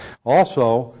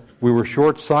 Also, we were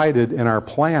short-sighted in our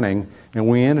planning, and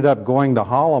we ended up going to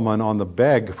Holloman on the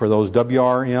beg for those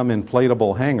WRM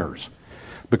inflatable hangars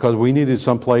because we needed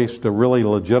some place to really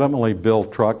legitimately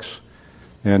build trucks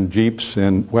and Jeeps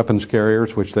and weapons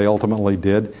carriers, which they ultimately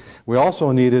did. We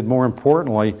also needed, more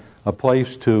importantly, a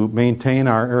place to maintain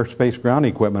our airspace ground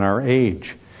equipment, our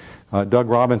age. Doug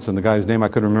Robinson, the guy's name I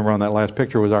couldn't remember on that last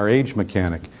picture, was our age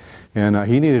mechanic. And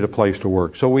he needed a place to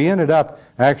work. So we ended up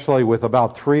actually with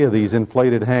about 3 of these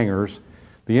inflated hangars.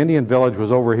 The Indian Village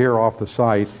was over here off the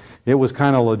site. It was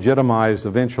kind of legitimized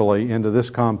eventually into this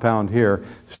compound here,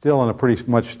 still in a pretty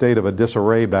much state of a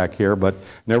disarray back here, but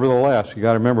nevertheless, you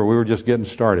got to remember, we were just getting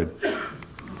started.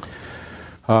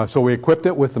 So we equipped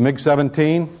it with the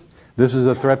MiG-17. This is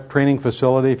a threat training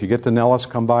facility. If you get to Nellis,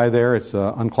 come by there. It's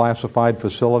an unclassified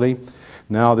facility.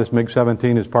 Now this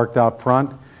MiG-17 is parked out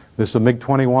front. This is a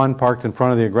MiG-21 parked in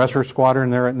front of the aggressor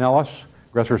squadron there at Nellis.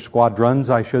 Aggressor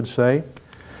squadrons, I should say.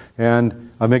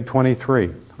 And a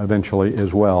MiG-23 eventually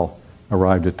as well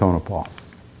arrived at Tonopah.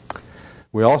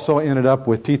 We also ended up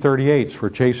with T-38s for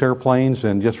chase airplanes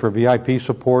and just for VIP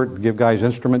support, give guys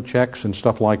instrument checks and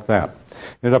stuff like that.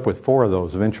 Ended up with 4 of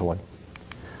those eventually.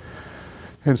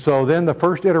 And so then the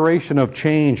first iteration of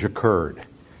change occurred.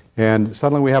 And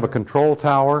suddenly we have a control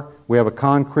tower, we have a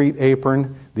concrete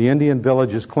apron, the Indian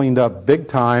village is cleaned up big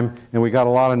time, and we got a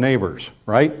lot of neighbors,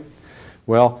 right?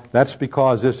 Well, that's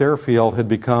because this airfield had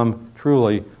become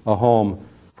truly a home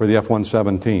for the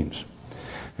F-117s.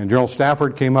 And General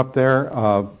Stafford came up there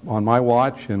on my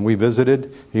watch, and we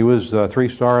visited. He was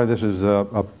 3-star. This is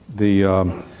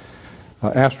the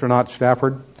astronaut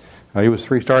Stafford. He was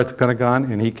 3-star at the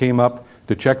Pentagon, and he came up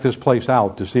to check this place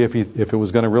out to see if it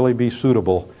was going to really be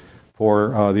suitable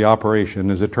for the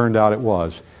operation. As it turned out, it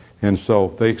was. And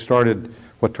so they started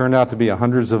what turned out to be a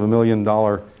hundreds of $1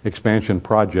 million expansion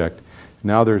project.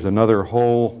 Now there's another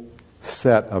whole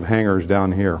set of hangars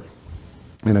down here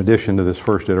in addition to this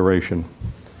first iteration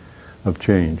of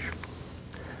change.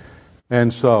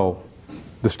 And so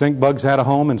the stink bugs had a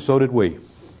home, and so did we.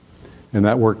 And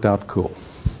that worked out cool.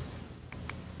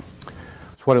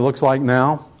 That's what it looks like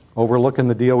now, overlooking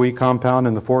the DOE compound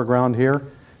in the foreground here.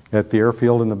 At the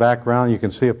airfield in the background, you can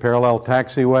see a parallel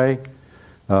taxiway,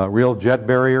 real jet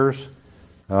barriers.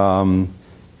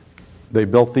 They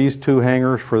built these 2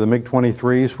 hangars for the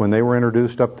MiG-23s when they were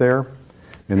introduced up there.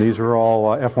 And these are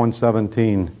all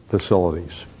F-117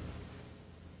 facilities.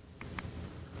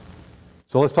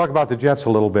 So let's talk about the jets a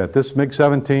little bit. This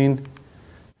MiG-17,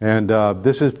 and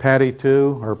this is Patty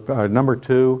 2, or number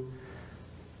 2.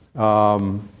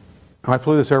 I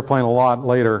flew this airplane a lot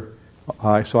later,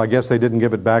 so I guess they didn't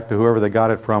give it back to whoever they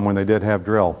got it from when they did have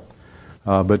drill.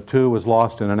 But 2 was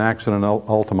lost in an accident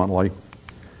ultimately.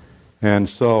 And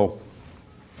so,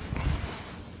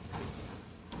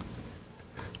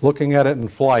 looking at it in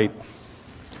flight,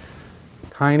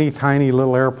 tiny, tiny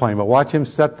little airplane. But watch him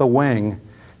set the wing,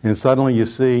 and suddenly you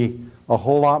see a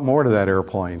whole lot more to that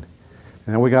airplane.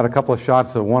 And then we got a couple of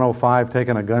shots of 105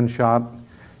 taking a gunshot,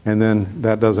 and then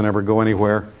that doesn't ever go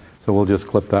anywhere. So we'll just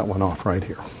clip that one off right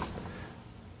here.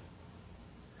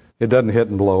 It doesn't hit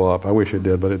and blow up. I wish it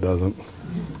did, but it doesn't.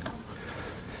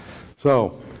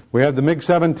 So we have the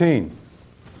MiG-17.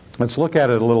 Let's look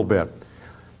at it a little bit.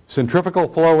 Centrifugal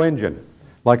flow engine,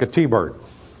 like a T-bird.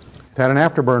 It had an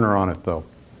afterburner on it, though.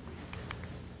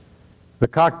 The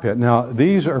cockpit. Now,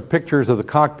 these are pictures of the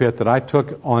cockpit that I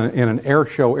took in an air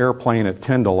show airplane at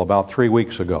Tyndall about 3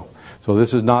 weeks ago. So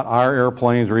this is not our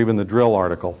airplanes or even the drill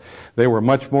article. They were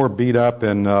much more beat up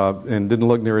and didn't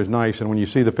look near as nice. And when you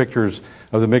see the pictures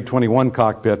of the MiG-21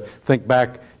 cockpit, think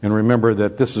back and remember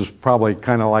that this is probably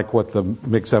kind of like what the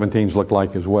MiG-17s looked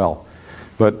like as well.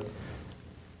 But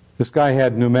this guy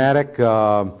had pneumatic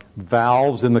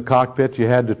valves in the cockpit you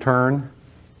had to turn.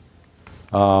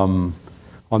 On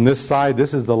this side,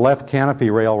 this is the left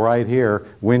canopy rail right here.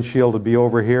 Windshield would be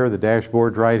over here. The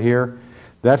dashboard's right here.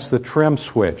 That's the trim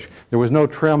switch. There was no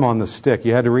trim on the stick.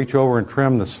 You had to reach over and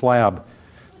trim the slab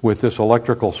with this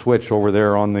electrical switch over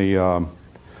there on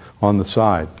the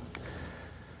side.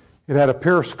 It had a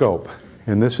periscope,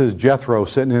 and this is Jethro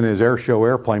sitting in his air show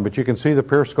airplane, but you can see the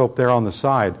periscope there on the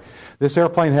side. This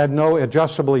airplane had no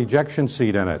adjustable ejection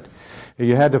seat in it.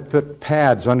 You had to put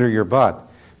pads under your butt.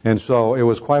 And so it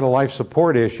was quite a life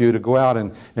support issue to go out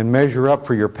and measure up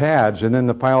for your pads. And then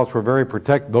the pilots were very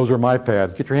protective. Those are my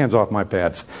pads. Get your hands off my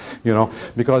pads.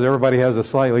 Because everybody has a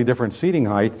slightly different seating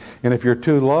height. And if you're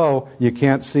too low, you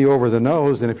can't see over the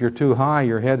nose. And if you're too high,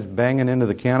 your head's banging into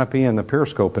the canopy and the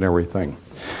periscope and everything.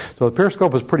 So the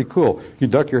periscope was pretty cool. You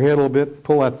duck your head a little bit,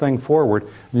 pull that thing forward,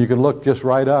 and you could look just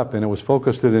right up. And it was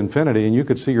focused at infinity, and you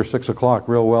could see your 6 o'clock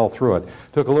real well through it.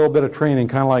 Took a little bit of training,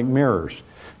 kind of like mirrors.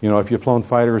 If you've flown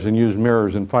fighters and used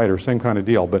mirrors in fighters, same kind of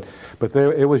deal. But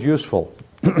it was useful.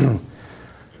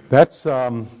 That's,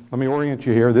 let me orient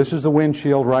you here. This is the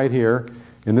windshield right here,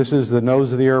 and this is the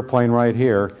nose of the airplane right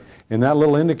here. And that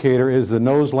little indicator is the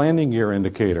nose landing gear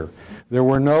indicator. There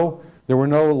were no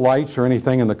lights or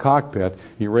anything in the cockpit.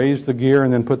 You raised the gear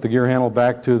and then put the gear handle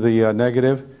back to the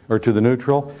negative or to the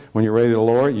neutral. When you're ready to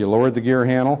lower it, you lowered the gear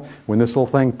handle. When this little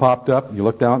thing popped up, you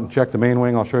looked out and checked the main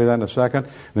wing. I'll show you that in a second.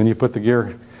 Then you put the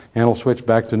gear handle switch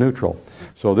back to neutral.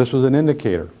 So this was an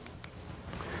indicator.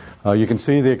 You can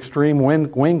see the extreme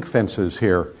wing fences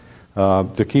here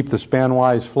to keep the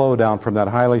span-wise flow down from that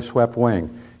highly swept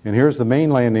wing. And here's the main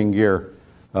landing gear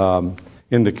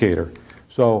indicator.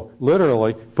 So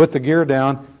literally, put the gear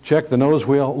down, check the nose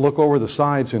wheel, look over the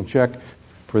sides, and check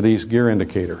for these gear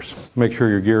indicators. Make sure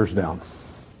your gear's down.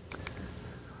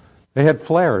 They had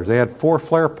flares. They had 4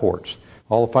 flare ports.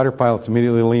 all the fighter pilots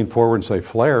immediately leaned forward and say,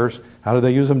 flares? How did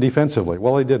they use them defensively?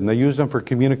 Well, they didn't. They used them for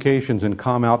communications and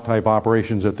calm-out type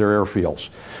operations at their airfields.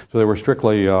 So they were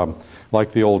strictly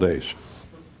like the old days.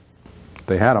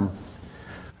 They had them.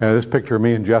 This picture of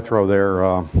me and Jethro there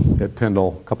at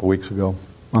Tyndall a couple weeks ago,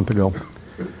 a month ago.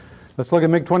 Let's look at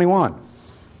MiG-21.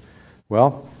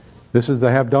 Well, this is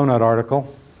the Have Donut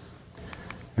article.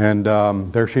 And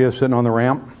there she is sitting on the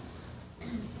ramp.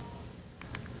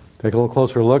 Take a little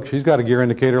closer look. She's got a gear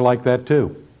indicator like that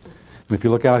too. And if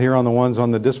you look out here on the ones on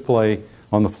the display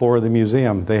on the floor of the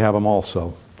museum, they have them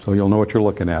also. So you'll know what you're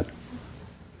looking at.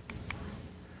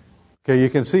 Okay,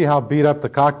 you can see how beat up the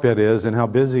cockpit is and how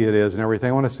busy it is and everything.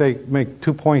 I want to make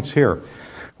 2 points here.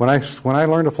 When I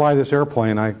learned to fly this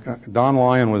airplane, Don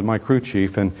Lyon was my crew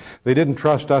chief, and they didn't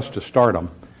trust us to start them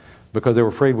because they were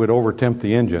afraid we'd overtemp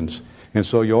the engines. And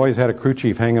so you always had a crew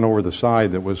chief hanging over the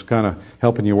side that was kind of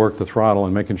helping you work the throttle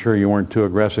and making sure you weren't too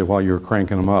aggressive while you were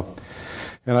cranking them up.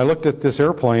 And I looked at this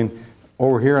airplane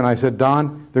over here and I said,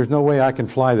 Don, there's no way I can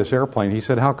fly this airplane. He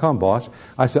said, how come, boss?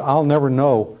 I said, I'll never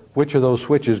know which of those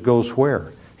switches goes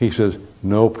where. He says,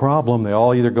 no problem. They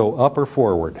all either go up or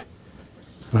forward.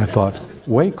 And I thought,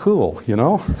 way cool, you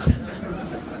know?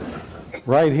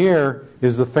 Right here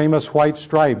is the famous white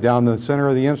stripe down the center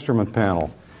of the instrument panel.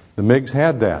 The MiGs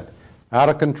had that. Out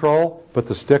of control, put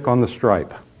the stick on the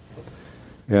stripe.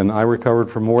 And I recovered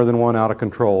from more than one out of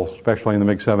control, especially in the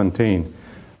MiG-17,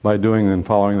 by doing and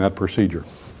following that procedure.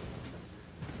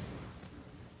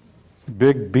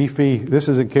 Big, beefy, this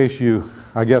is in case you,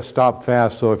 I guess, stop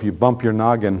fast, so if you bump your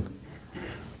noggin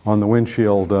on the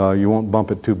windshield, you won't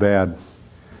bump it too bad.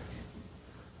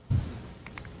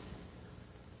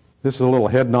 This is a little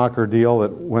head knocker deal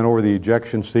that went over the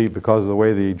ejection seat. Because of the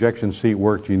way the ejection seat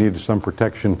worked, you needed some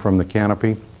protection from the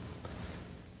canopy.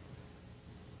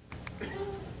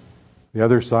 The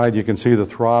other side, you can see the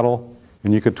throttle,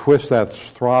 and you could twist that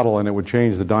throttle and it would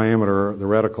change the diameter of the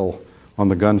reticle on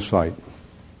the gun sight.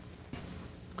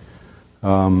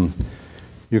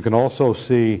 You can also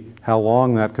see how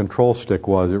long that control stick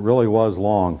was. It really was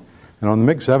long. And on the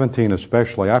MiG-17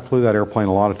 especially, I flew that airplane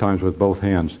a lot of times with both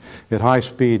hands. At high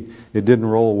speed, it didn't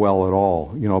roll well at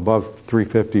all. You know, above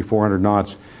 350, 400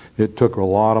 knots, it took a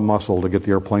lot of muscle to get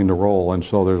the airplane to roll. And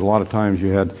so there's a lot of times you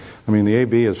had, I mean, the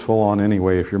AB is full on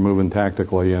anyway if you're moving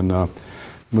tactically and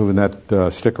moving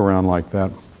that stick around like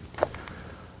that.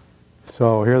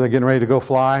 So here they're getting ready to go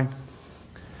fly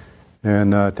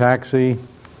and taxi.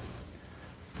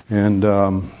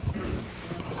 And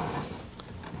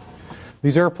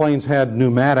these airplanes had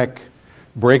pneumatic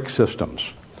brake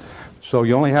systems. So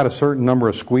you only had a certain number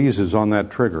of squeezes on that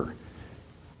trigger,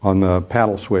 on the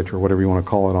paddle switch or whatever you want to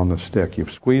call it on the stick. You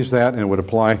squeeze that and it would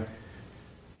apply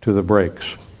to the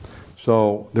brakes.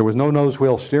 So there was no nose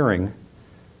wheel steering.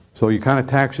 So you kind of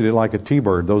taxied it like a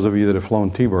T-bird, those of you that have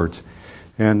flown T-birds.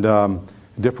 And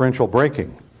differential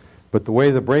braking. But the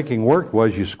way the braking worked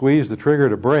was you squeeze the trigger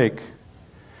to brake,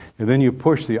 and then you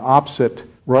push the opposite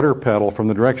rudder pedal from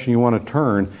the direction you want to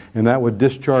turn, and that would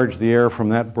discharge the air from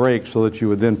that brake so that you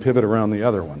would then pivot around the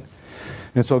other one.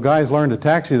 And so guys learned to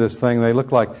taxi this thing. They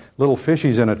look like little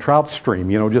fishies in a trout stream,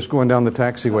 you know, just going down the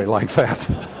taxiway like that.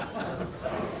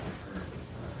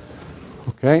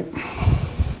 Okay.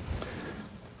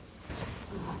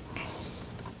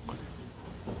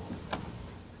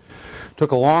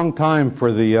 Took a long time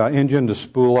for the engine to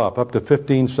spool up to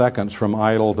 15 seconds from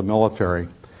idle to military.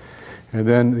 And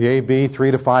then the AB,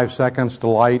 3 to 5 seconds to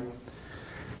light.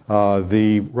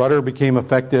 The rudder became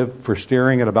effective for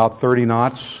steering at about 30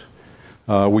 knots.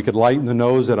 We could lighten the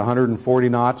nose at 140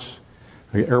 knots,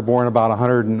 airborne about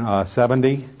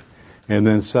 170, and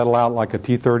then settle out like a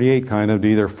T-38 kind of to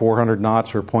either 400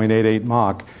 knots or 0.88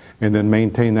 Mach, and then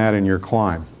maintain that in your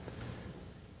climb.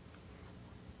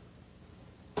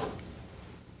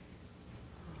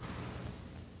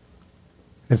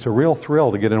 It's a real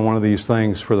thrill to get in one of these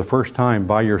things for the first time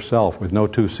by yourself with no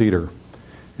two-seater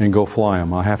and go fly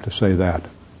them. I have to say that.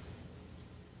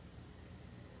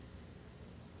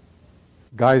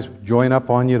 Guys join up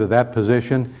on you to that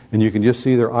position, and you can just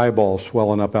see their eyeballs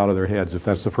swelling up out of their heads if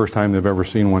that's the first time they've ever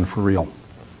seen one for real.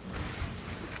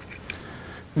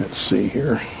 Let's see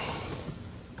here.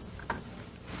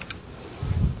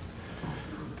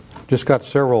 Just got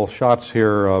several shots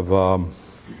here of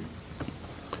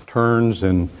turns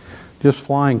and just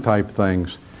flying type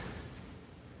things.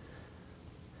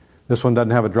 This one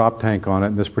doesn't have a drop tank on it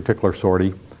in this particular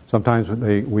sortie. Sometimes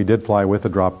we did fly with a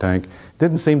drop tank.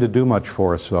 Didn't seem to do much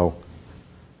for us though.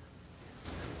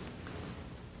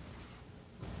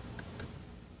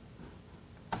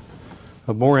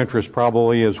 Of more interest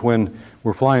probably is when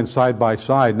we're flying side by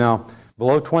side. Now,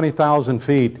 below 20,000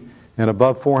 feet, and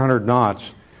above 400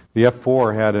 knots, the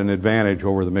F-4 had an advantage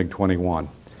over the MiG-21.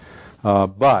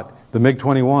 But the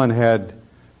MiG-21 had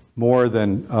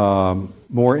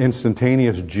more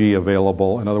instantaneous G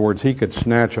available. In other words, he could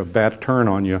snatch a bad turn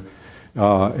on you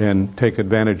and take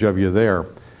advantage of you there.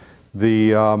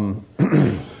 The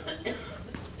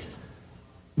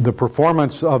the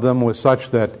performance of them was such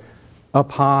that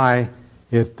up high,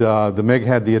 the MiG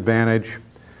had the advantage.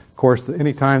 Of course,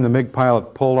 anytime the MiG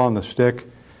pilot pulled on the stick,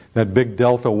 that big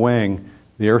delta wing,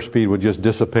 the airspeed would just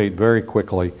dissipate very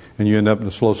quickly, and you end up in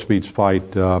a slow speeds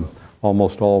fight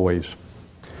almost always.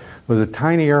 It was a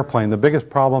tiny airplane. The biggest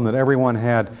problem that everyone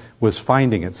had was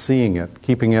finding it, seeing it,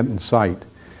 keeping it in sight.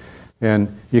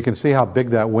 And you can see how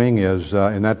big that wing is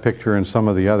in that picture and some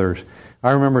of the others.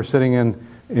 I remember sitting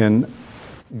in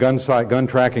gun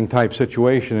tracking type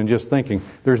situation and just thinking,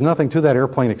 there's nothing to that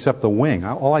airplane except the wing.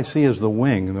 All I see is the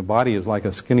wing, and the body is like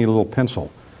a skinny little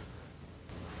pencil.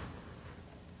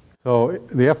 So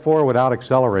the F-4 would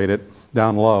out-accelerate it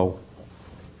down low.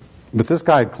 But this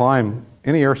guy had climbed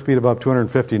any airspeed above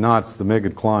 250 knots, the MiG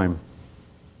would climb.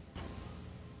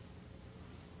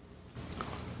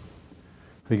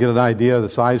 You get an idea of the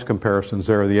size comparisons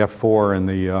there of the F-4 and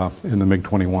the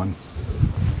MiG-21.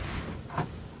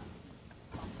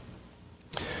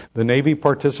 The Navy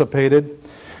participated,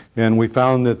 and we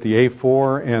found that the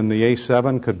A-4 and the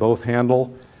A-7 could both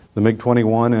handle the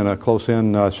MiG-21 in a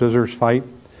close-in scissors fight.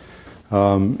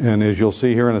 And as you'll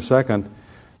see here in a second,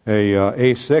 a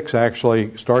A-6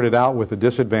 actually started out with a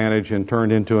disadvantage and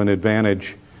turned into an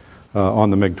advantage on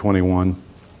the MiG-21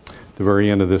 at the very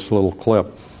end of this little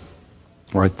clip.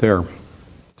 Right there.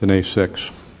 It's an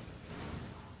A6.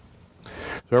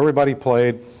 So everybody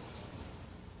played.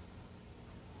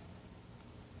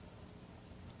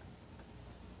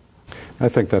 I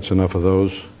think that's enough of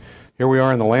those. Here we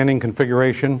are in the landing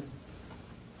configuration.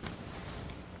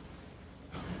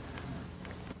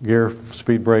 Gear,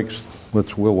 speed brakes.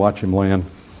 We'll watch him land.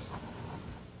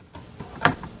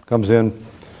 Comes in,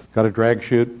 got a drag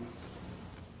chute.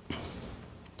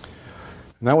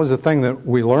 And that was the thing that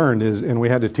we learned and we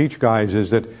had to teach guys, is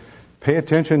that pay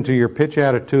attention to your pitch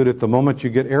attitude at the moment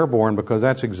you get airborne, because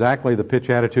that's exactly the pitch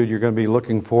attitude you're going to be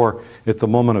looking for at the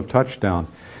moment of touchdown.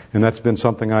 And that's been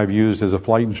something I've used as a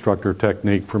flight instructor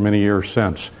technique for many years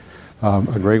since. A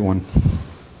great one.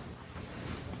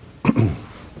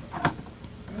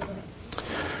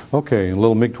 Okay, a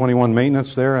little MiG-21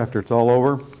 maintenance there after it's all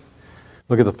over.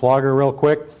 Look at the flogger real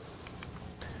quick.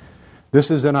 This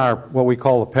is in our, what we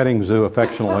call the petting zoo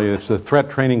affectionately. It's the threat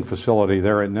training facility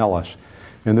there at Nellis.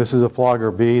 And this is a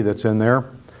Flogger B that's in there.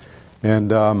 And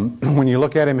when you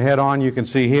look at him head on, you can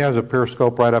see he has a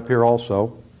periscope right up here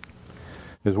also,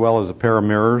 as well as a pair of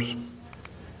mirrors.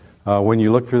 When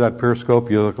you look through that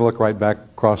periscope, you look right back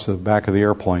across the back of the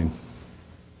airplane.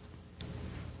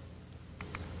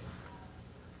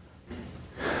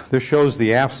 This shows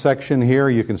the aft section here.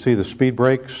 You can see the speed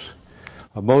brakes.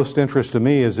 Of most interest to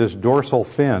me is this dorsal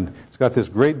fin. It's got this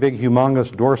great big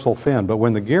humongous dorsal fin, but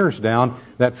when the gear's down,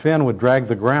 that fin would drag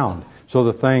the ground, so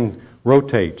the thing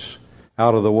rotates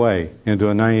out of the way into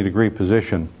a 90-degree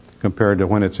position compared to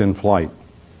when it's in flight.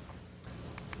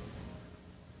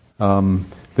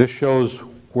 This shows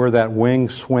where that wing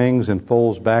swings and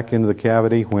folds back into the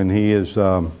cavity when he is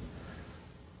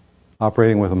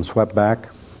operating with them swept back.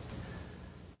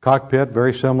 Cockpit,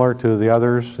 very similar to the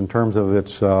others in terms of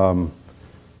its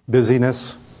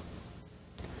busyness.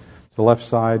 It's the left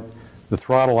side. The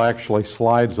throttle actually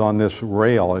slides on this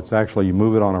rail. It's actually, you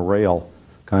move it on a rail.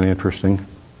 Kind of interesting.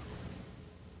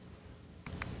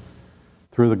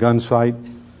 Through the gun sight.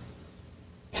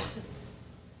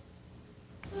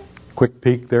 Quick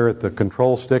peek there at the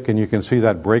control stick, and you can see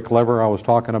that brake lever I was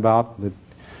talking about.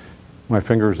 My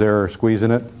fingers there are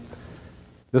squeezing it.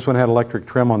 This one had electric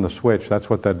trim on the switch. That's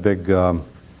what that big,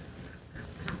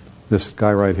 this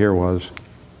guy right here was.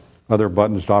 Other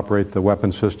buttons to operate the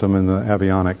weapon system and the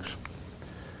avionics.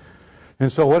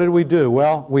 And so what did we do?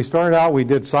 Well, we started out, we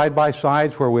did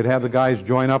side-by-sides where we'd have the guys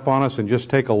join up on us and just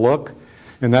take a look.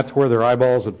 And that's where their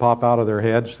eyeballs would pop out of their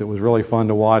heads. It was really fun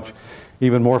to watch.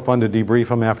 Even more fun to debrief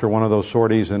them after one of those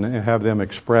sorties and have them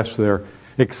express their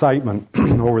excitement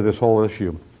over this whole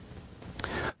issue.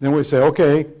 Then we say,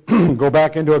 okay, go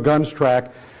back into a guns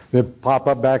track. They pop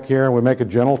up back here and we make a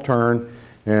gentle turn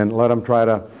and let them try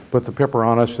to put the pipper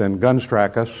on us and guns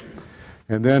track us.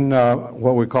 And then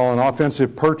what we call an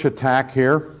offensive perch attack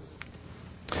here.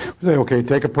 We say, okay,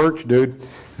 take a perch, dude.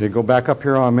 They go back up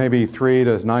here on maybe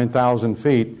 3,000 to 9,000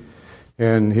 feet,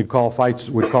 and we'd call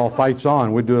fights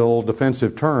on. We'd do a little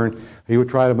defensive turn. He would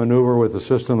try to maneuver with a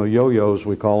system of yo-yos,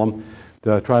 we call them,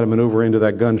 to try to maneuver into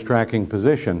that guns tracking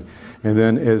position. And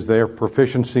then as their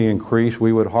proficiency increased,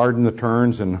 we would harden the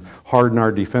turns and harden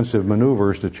our defensive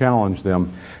maneuvers to challenge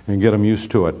them and get them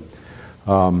used to it.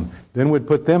 Then we'd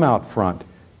put them out front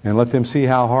and let them see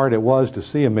how hard it was to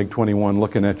see a MiG-21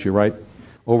 looking at you right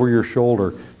over your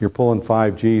shoulder. You're pulling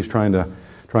 5 Gs trying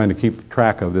to keep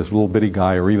track of this little bitty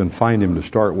guy or even find him to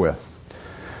start with.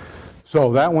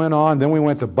 So that went on. Then we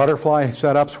went to butterfly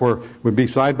setups where we'd be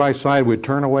side by side. We'd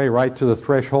turn away right to the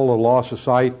threshold of loss of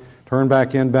sight, turn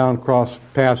back inbound, cross,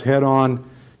 pass head on,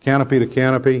 canopy to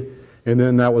canopy, and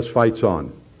then that was fights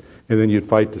on. And then you'd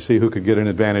fight to see who could get an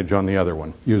advantage on the other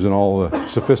one, using all the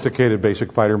sophisticated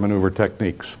basic fighter maneuver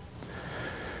techniques.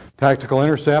 Tactical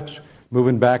intercepts,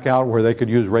 moving back out where they could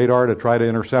use radar to try to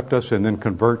intercept us and then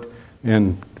convert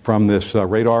in from this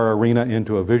radar arena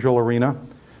into a visual arena,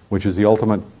 which is the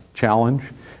ultimate challenge.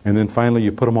 And then finally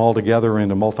you put them all together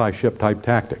into multi-ship type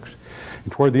tactics.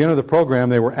 And toward the end of the program,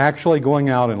 they were actually going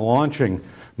out and launching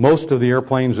most of the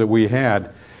airplanes that we had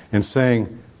and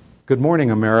saying, "Good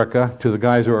morning, America," to the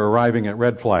guys who are arriving at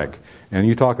Red Flag. And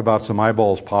you talk about some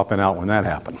eyeballs popping out when that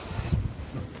happened.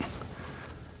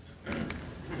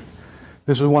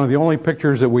 This is one of the only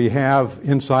pictures that we have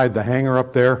inside the hangar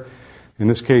up there. In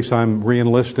this case, I'm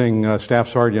re-enlisting Staff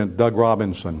Sergeant Doug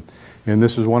Robinson. And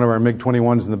this is one of our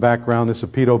MiG-21s in the background. This is a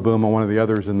pedo boom and one of the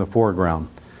others in the foreground.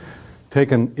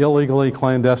 Taken illegally,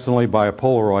 clandestinely by a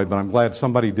Polaroid, but I'm glad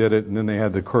somebody did it and then they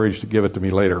had the courage to give it to me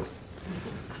later.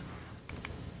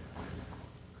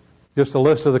 Just a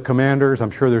list of the commanders.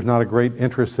 I'm sure there's not a great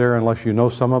interest there unless you know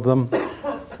some of them.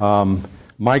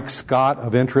 Mike Scott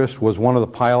of interest was one of the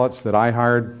pilots that I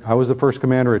hired. I was the first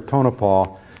commander at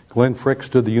Tonopah. Glenn Frick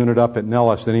stood the unit up at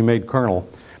Nellis, then he made colonel.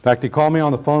 In fact, he called me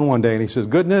on the phone one day and he says,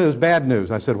 "Good news, bad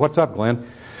news." I said, "What's up, Glenn?"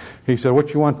 He said,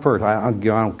 "What you want first?" I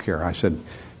don't care. I said,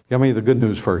 "Give me the good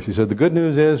news first." He said, "The good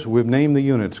news is we've named the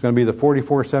unit. It's going to be the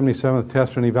 4477th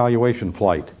Test and Evaluation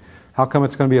Flight." "How come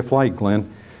it's going to be a flight, Glenn?"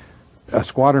 "A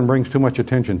squadron brings too much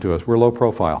attention to us. We're low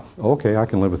profile." "Okay, I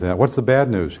can live with that." "What's the bad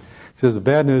news?" He says, "The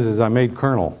bad news is I made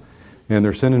colonel and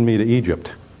they're sending me to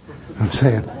Egypt." I'm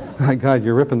saying, "My God,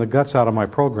 you're ripping the guts out of my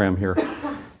program here."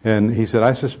 And he said,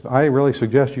 I really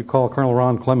suggest you call Colonel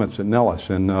Ron Clements at Nellis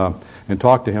and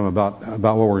talk to him about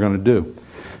what we're going to do."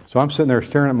 So I'm sitting there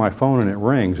staring at my phone and it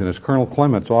rings and it's Colonel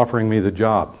Clements offering me the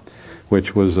job,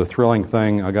 which was a thrilling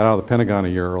thing. I got out of the Pentagon a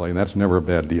year early and that's never a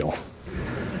bad deal.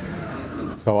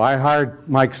 So I hired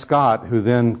Mike Scott, who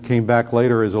then came back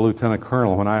later as a lieutenant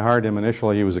colonel. When I hired him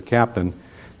initially, he was a captain,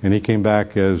 and he came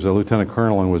back as a lieutenant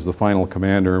colonel and was the final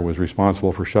commander and was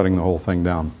responsible for shutting the whole thing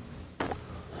down.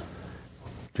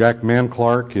 Jack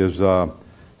Manclark is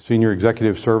senior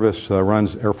executive service,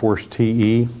 runs Air Force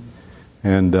TE,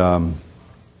 and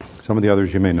some of the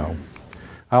others you may know.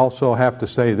 I also have to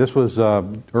say, this was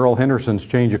Earl Henderson's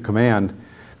change of command.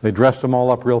 They dressed them all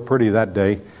up real pretty that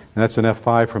day, and that's an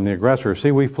F-5 from the aggressor.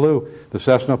 See, we flew the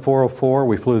Cessna 404,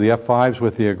 we flew the F-5s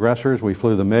with the aggressors, we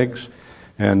flew the MiGs,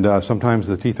 and sometimes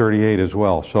the T-38 as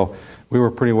well. So we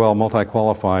were pretty well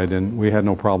multi-qualified, and we had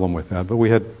no problem with that. But we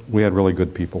had really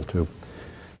good people, too.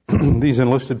 These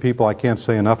enlisted people, I can't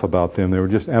say enough about them. They were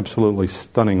just absolutely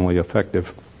stunningly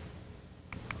effective.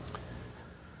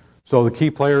 So the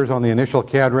key players on the initial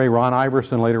cadre, Ron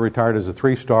Iverson, later retired as a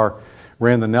 3-star,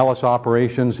 ran the Nellis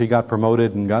operations. He got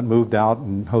promoted and got moved out,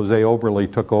 and Jose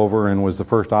Oberle took over and was the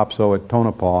first OPSO at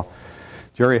Tonopah.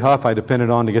 Jerry Huff I depended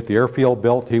on to get the airfield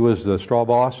built. He was the straw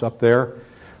boss up there.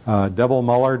 Devil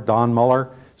Muller, Don Muller,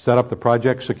 set up the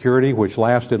project security, which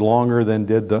lasted longer than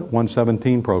did the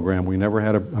 117 program. We never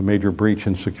had a major breach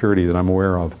in security that I'm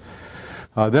aware of.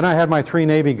 Then I had my 3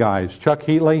 Navy guys, Chuck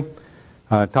Heatley,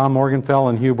 Tom Morgenfell,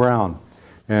 and Hugh Brown.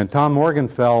 And Tom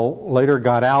Morgenfell later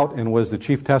got out and was the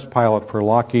chief test pilot for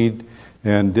Lockheed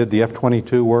and did the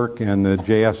F-22 work and the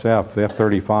JSF, the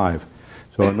F-35.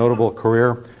 So a notable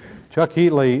career. Chuck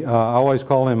Heatley, I always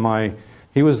call him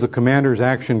he was the commander's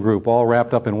action group, all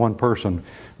wrapped up in one person,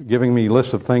 giving me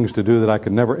lists of things to do that I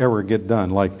could never, ever get done,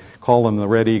 like call them the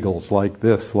Red Eagles, like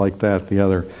this, like that, the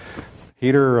other.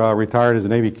 Heater retired as a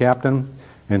Navy captain,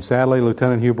 and sadly,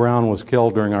 Lieutenant Hugh Brown was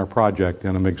killed during our project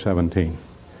in a MiG-17.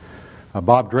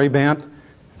 Bob Drabant,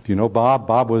 if you know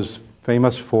Bob was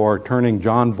famous for turning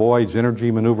John Boyd's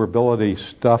energy maneuverability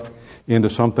stuff into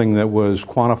something that was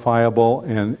quantifiable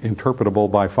and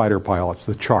interpretable by fighter pilots,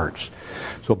 the charts.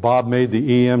 So Bob made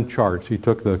the EM charts. He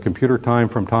took the computer time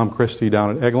from Tom Christie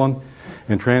down at Eglin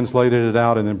and translated it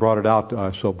out and then brought it out to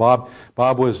us. So Bob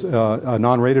was a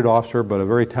non-rated officer but a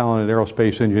very talented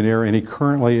aerospace engineer, and he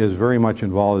currently is very much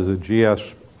involved as a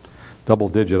GS double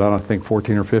digit, I don't think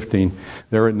 14 or 15,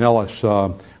 there at Nellis,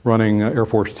 running Air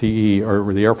Force TE,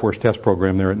 or the Air Force test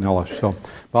program there at Nellis. So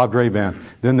Bob Dre Band.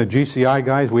 Then the GCI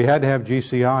guys, we had to have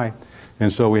GCI.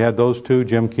 And so we had those two,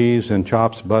 Jim Keys and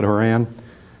Chops Bud Horan.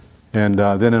 And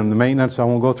then in the maintenance, I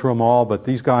won't go through them all, but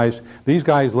these guys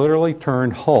literally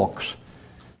turned hulks.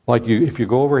 Like if you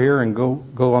go over here and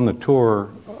go on the tour,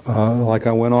 like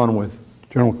I went on with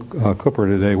General Cooper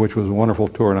today, which was a wonderful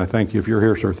tour, and I thank you. If you're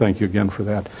here, sir, thank you again for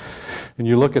that. And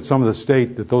you look at some of the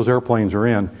state that those airplanes are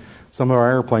in, some of our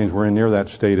airplanes were in near that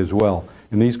state as well.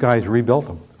 And these guys rebuilt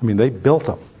them. I mean, they built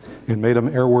them and made them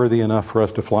airworthy enough for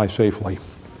us to fly safely.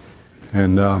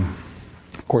 And,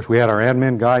 of course, we had our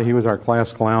admin guy. He was our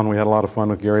class clown. We had a lot of fun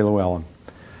with Gary Llewellyn.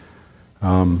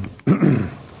 Some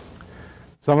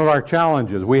of our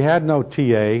challenges. We had no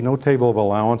TA, no table of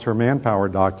allowance or manpower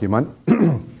document.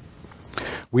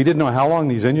 We didn't know how long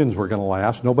these engines were going to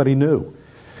last. Nobody knew.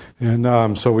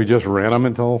 And so we just ran them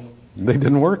until they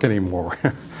didn't work anymore.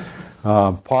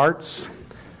 Parts.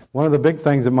 One of the big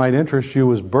things that might interest you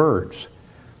was birds.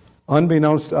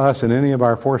 Unbeknownst to us in any of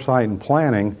our foresight and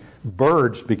planning,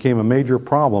 birds became a major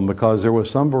problem because there was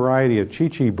some variety of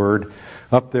Chi-Chi bird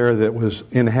up there that was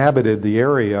inhabited the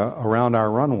area around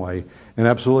our runway and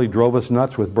absolutely drove us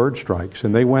nuts with bird strikes.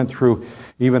 And they went through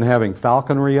even having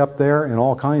falconry up there and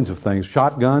all kinds of things.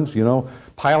 Shotguns,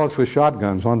 pilots with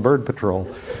shotguns on bird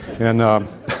patrol. And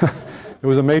it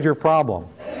was a major problem.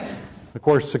 Of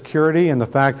course, security and the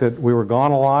fact that we were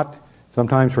gone a lot,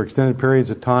 sometimes for extended periods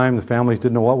of time, the families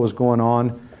didn't know what was going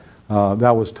on.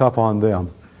 That was tough on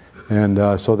them.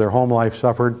 And so their home life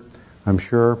suffered, I'm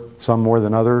sure, some more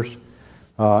than others.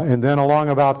 And then along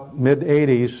about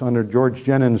mid-'80s, under George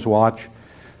Jennings' watch,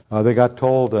 they got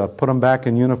told to put them back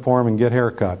in uniform and get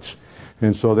haircuts.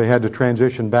 And so they had to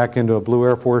transition back into a Blue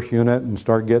Air Force unit and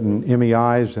start getting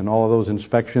MEIs and all of those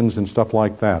inspections and stuff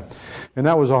like that. And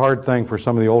that was a hard thing for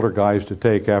some of the older guys to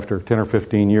take after 10 or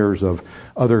 15 years of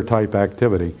other type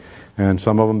activity. And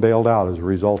some of them bailed out as a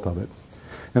result of it.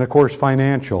 And of course,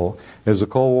 financial. As the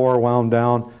Cold War wound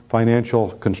down,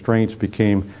 financial constraints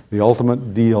became the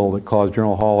ultimate deal that caused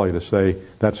General Hawley to say,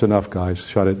 that's enough, guys,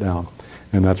 shut it down.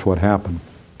 And that's what happened.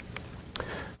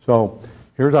 So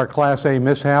here's our Class A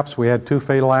mishaps. We had 2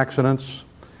 fatal accidents.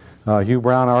 Hugh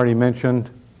Brown I already mentioned.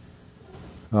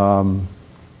 It's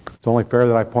only fair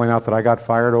that I point out that I got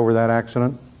fired over that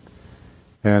accident.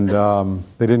 And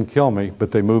they didn't kill me,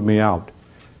 but they moved me out.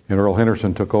 And Earl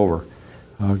Henderson took over.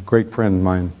 A great friend of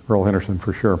mine, Earl Henderson,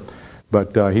 for sure.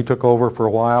 But he took over for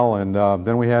a while, and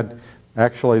then we had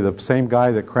actually the same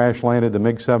guy that crash landed the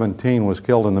MiG-17 was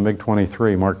killed in the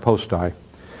MiG-23, Mark Postai.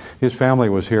 His family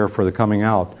was here for the coming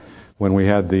out when we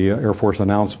had the Air Force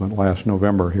announcement last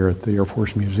November here at the Air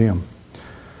Force Museum.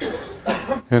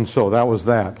 And so that was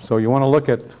that. So you want to look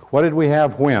at what did we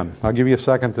have when? I'll give you a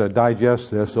second to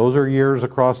digest this. Those are years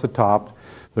across the top.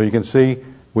 So you can see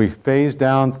we phased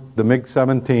down the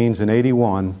MiG-17s in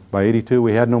 81. By 82,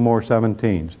 we had no more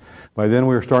 17s. By then,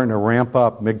 we were starting to ramp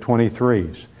up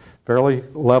MiG-23s. Fairly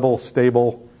level,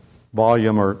 stable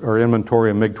volume or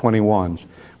inventory of MiG-21s.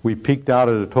 We peaked out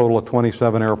at a total of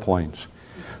 27 airplanes.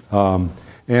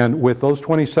 And with those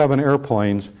 27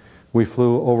 airplanes, we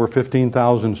flew over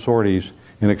 15,000 sorties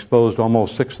and exposed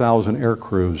almost 6,000 air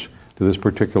crews to this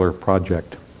particular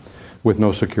project with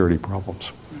no security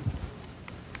problems.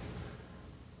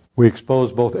 We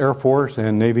exposed both Air Force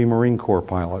and Navy Marine Corps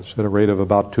pilots at a rate of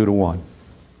about 2 to 1.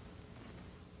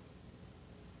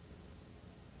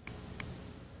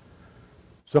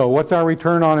 So what's our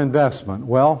return on investment?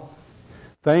 Well,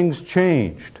 things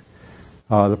changed.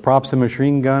 The props and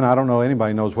machine gun, I don't know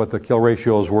anybody knows what the kill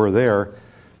ratios were there.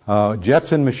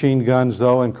 Jets and machine guns,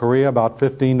 though, in Korea, about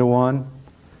 15 to 1.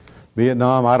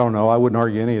 Vietnam, I don't know. I wouldn't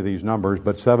argue any of these numbers,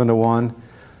 but 7 to 1.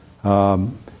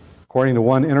 According to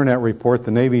one internet report,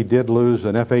 the Navy did lose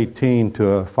an F-18 to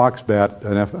a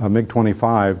Foxbat, a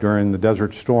MiG-25, during the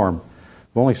Desert Storm.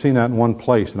 I've only seen that in one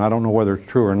place, and I don't know whether it's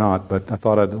true or not, but I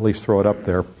thought I'd at least throw it up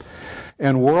there.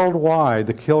 And worldwide,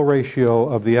 the kill ratio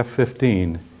of the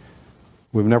F-15,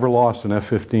 we've never lost an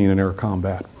F-15 in air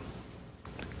combat.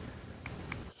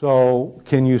 So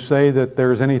can you say that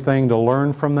there's anything to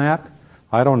learn from that?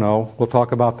 I don't know. We'll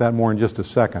talk about that more in just a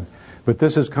second. But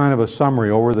this is kind of a summary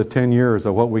over the 10 years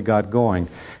of what we got going.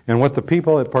 And what the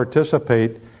people that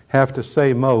participate have to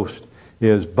say most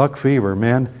is buck fever,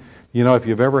 man. You know, if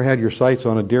you've ever had your sights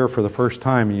on a deer for the first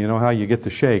time, you know how you get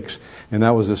the shakes. And that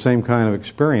was the same kind of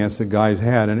experience that guys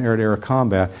had in air-to-air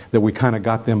combat, that we kind of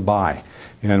got them by.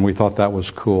 And we thought that was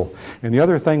cool. And the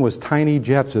other thing was tiny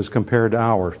jets as compared to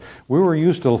ours. We were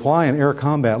used to flying air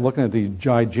combat looking at these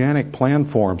gigantic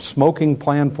planforms, smoking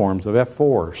planforms of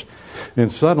F-4s.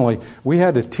 And suddenly, we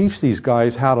had to teach these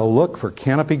guys how to look for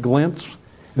canopy glints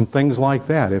and things like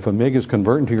that. If a MiG is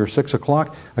converting to your 6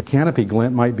 o'clock, a canopy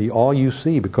glint might be all you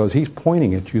see because he's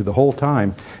pointing at you the whole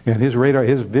time, and his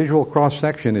visual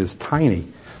cross-section is tiny.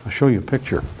 I'll show you a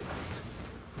picture.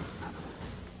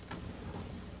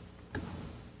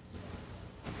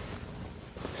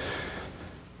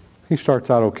 He starts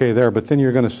out okay there, but then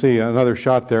you're going to see another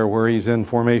shot there where he's in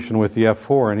formation with the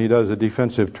F4, and he does a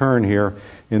defensive turn here,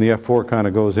 and the F4 kind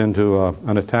of goes into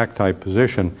an attack type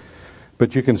position.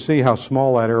 But you can see how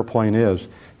small that airplane is,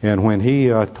 and when he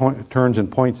turns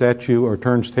and points at you or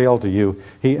turns tail to you,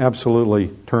 he absolutely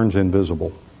turns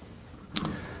invisible.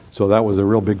 So that was a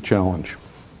real big challenge.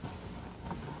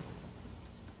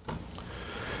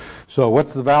 So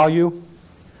what's the value?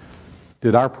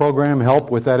 Did our program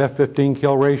help with that F-15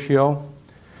 kill ratio?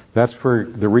 That's for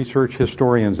the research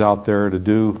historians out there to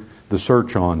do the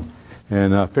search on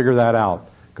and figure that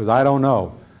out, because I don't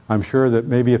know. I'm sure that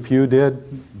maybe a few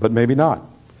did, but maybe not.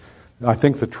 I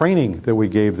think the training that we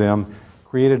gave them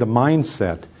created a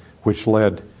mindset which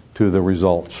led to the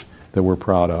results that we're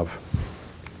proud of.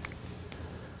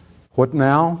 What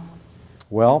now?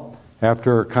 Well,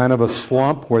 after kind of a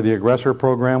slump where the aggressor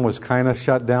program was kind of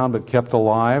shut down but kept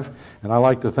alive, and I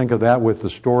like to think of that with the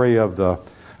story of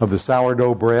the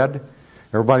sourdough bread.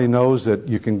 Everybody knows that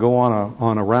you can go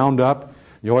on a roundup.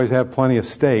 You always have plenty of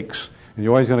steaks, and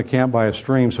you're always going to camp by a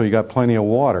stream, so you got plenty of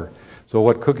water. So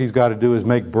what Cookie's got to do is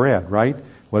make bread, right?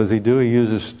 What does he do? He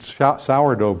uses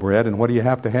sourdough bread, and what do you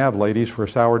have to have, ladies, for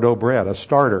sourdough bread? A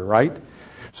starter, right?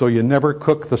 So you never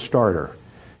cook the starter.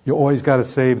 You always got to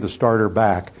save the starter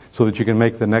back so that you can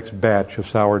make the next batch of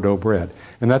sourdough bread.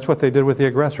 And that's what they did with the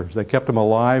aggressors. They kept them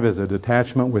alive as a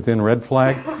detachment within Red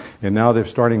Flag, and now they're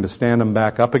starting to stand them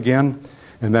back up again,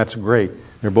 and that's great.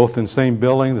 They're both in the same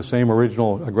building, the same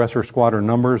original aggressor squadron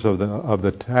numbers of the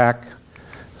attack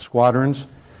squadrons,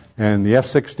 and the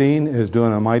F-16 is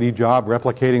doing a mighty job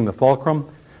replicating the Fulcrum.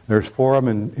 There's 4 of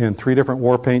them in 3 different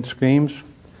war paint schemes,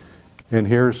 and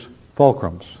here's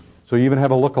Fulcrums. So you even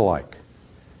have a look-alike.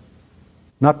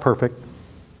 Not perfect,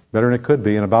 better than it could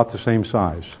be, and about the same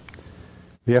size.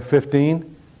 The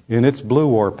F-15 in its blue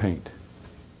war paint,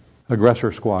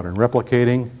 aggressor squadron,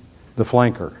 replicating the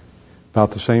flanker, about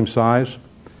the same size,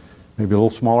 maybe a little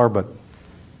smaller, but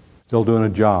still doing a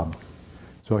job.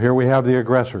 So here we have the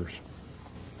aggressors,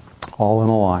 all in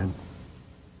a line.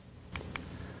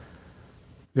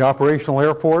 The Operational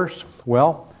Air Force,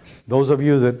 well, those of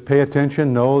you that pay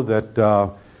attention know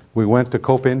that we went to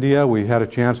Cope, India. We had a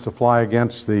chance to fly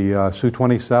against the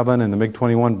Su-27 and the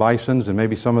MiG-21 Bisons and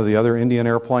maybe some of the other Indian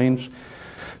airplanes.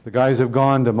 The guys have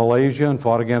gone to Malaysia and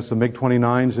fought against the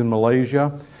MiG-29s in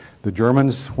Malaysia. The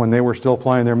Germans, when they were still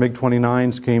flying their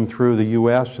MiG-29s, came through the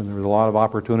U.S., and there was a lot of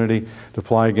opportunity to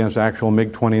fly against actual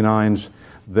MiG-29s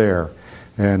there.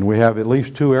 And we have at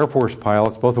least 2 Air Force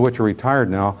pilots, both of which are retired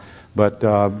now, but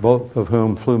both of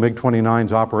whom flew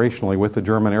MiG-29s operationally with the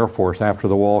German Air Force after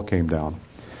the wall came down.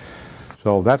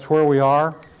 So that's where we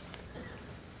are.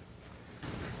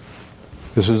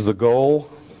 This is the goal.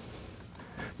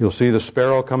 You'll see the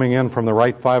Sparrow coming in from the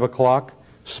right 5 o'clock,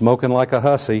 smoking like a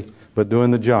hussy, but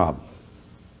doing the job.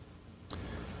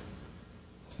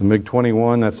 It's the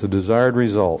MiG-21, that's the desired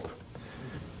result.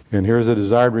 And here's the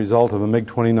desired result of a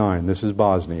MiG-29. This is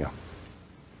Bosnia.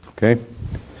 Okay?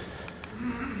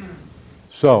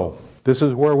 So, this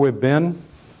is where we've been.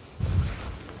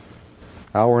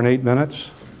 Hour and 8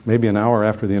 minutes. Maybe an hour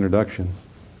after the introduction.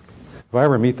 If I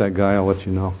ever meet that guy, I'll let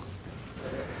you know.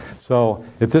 So,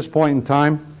 at this point in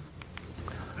time,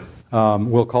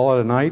 we'll call it a night.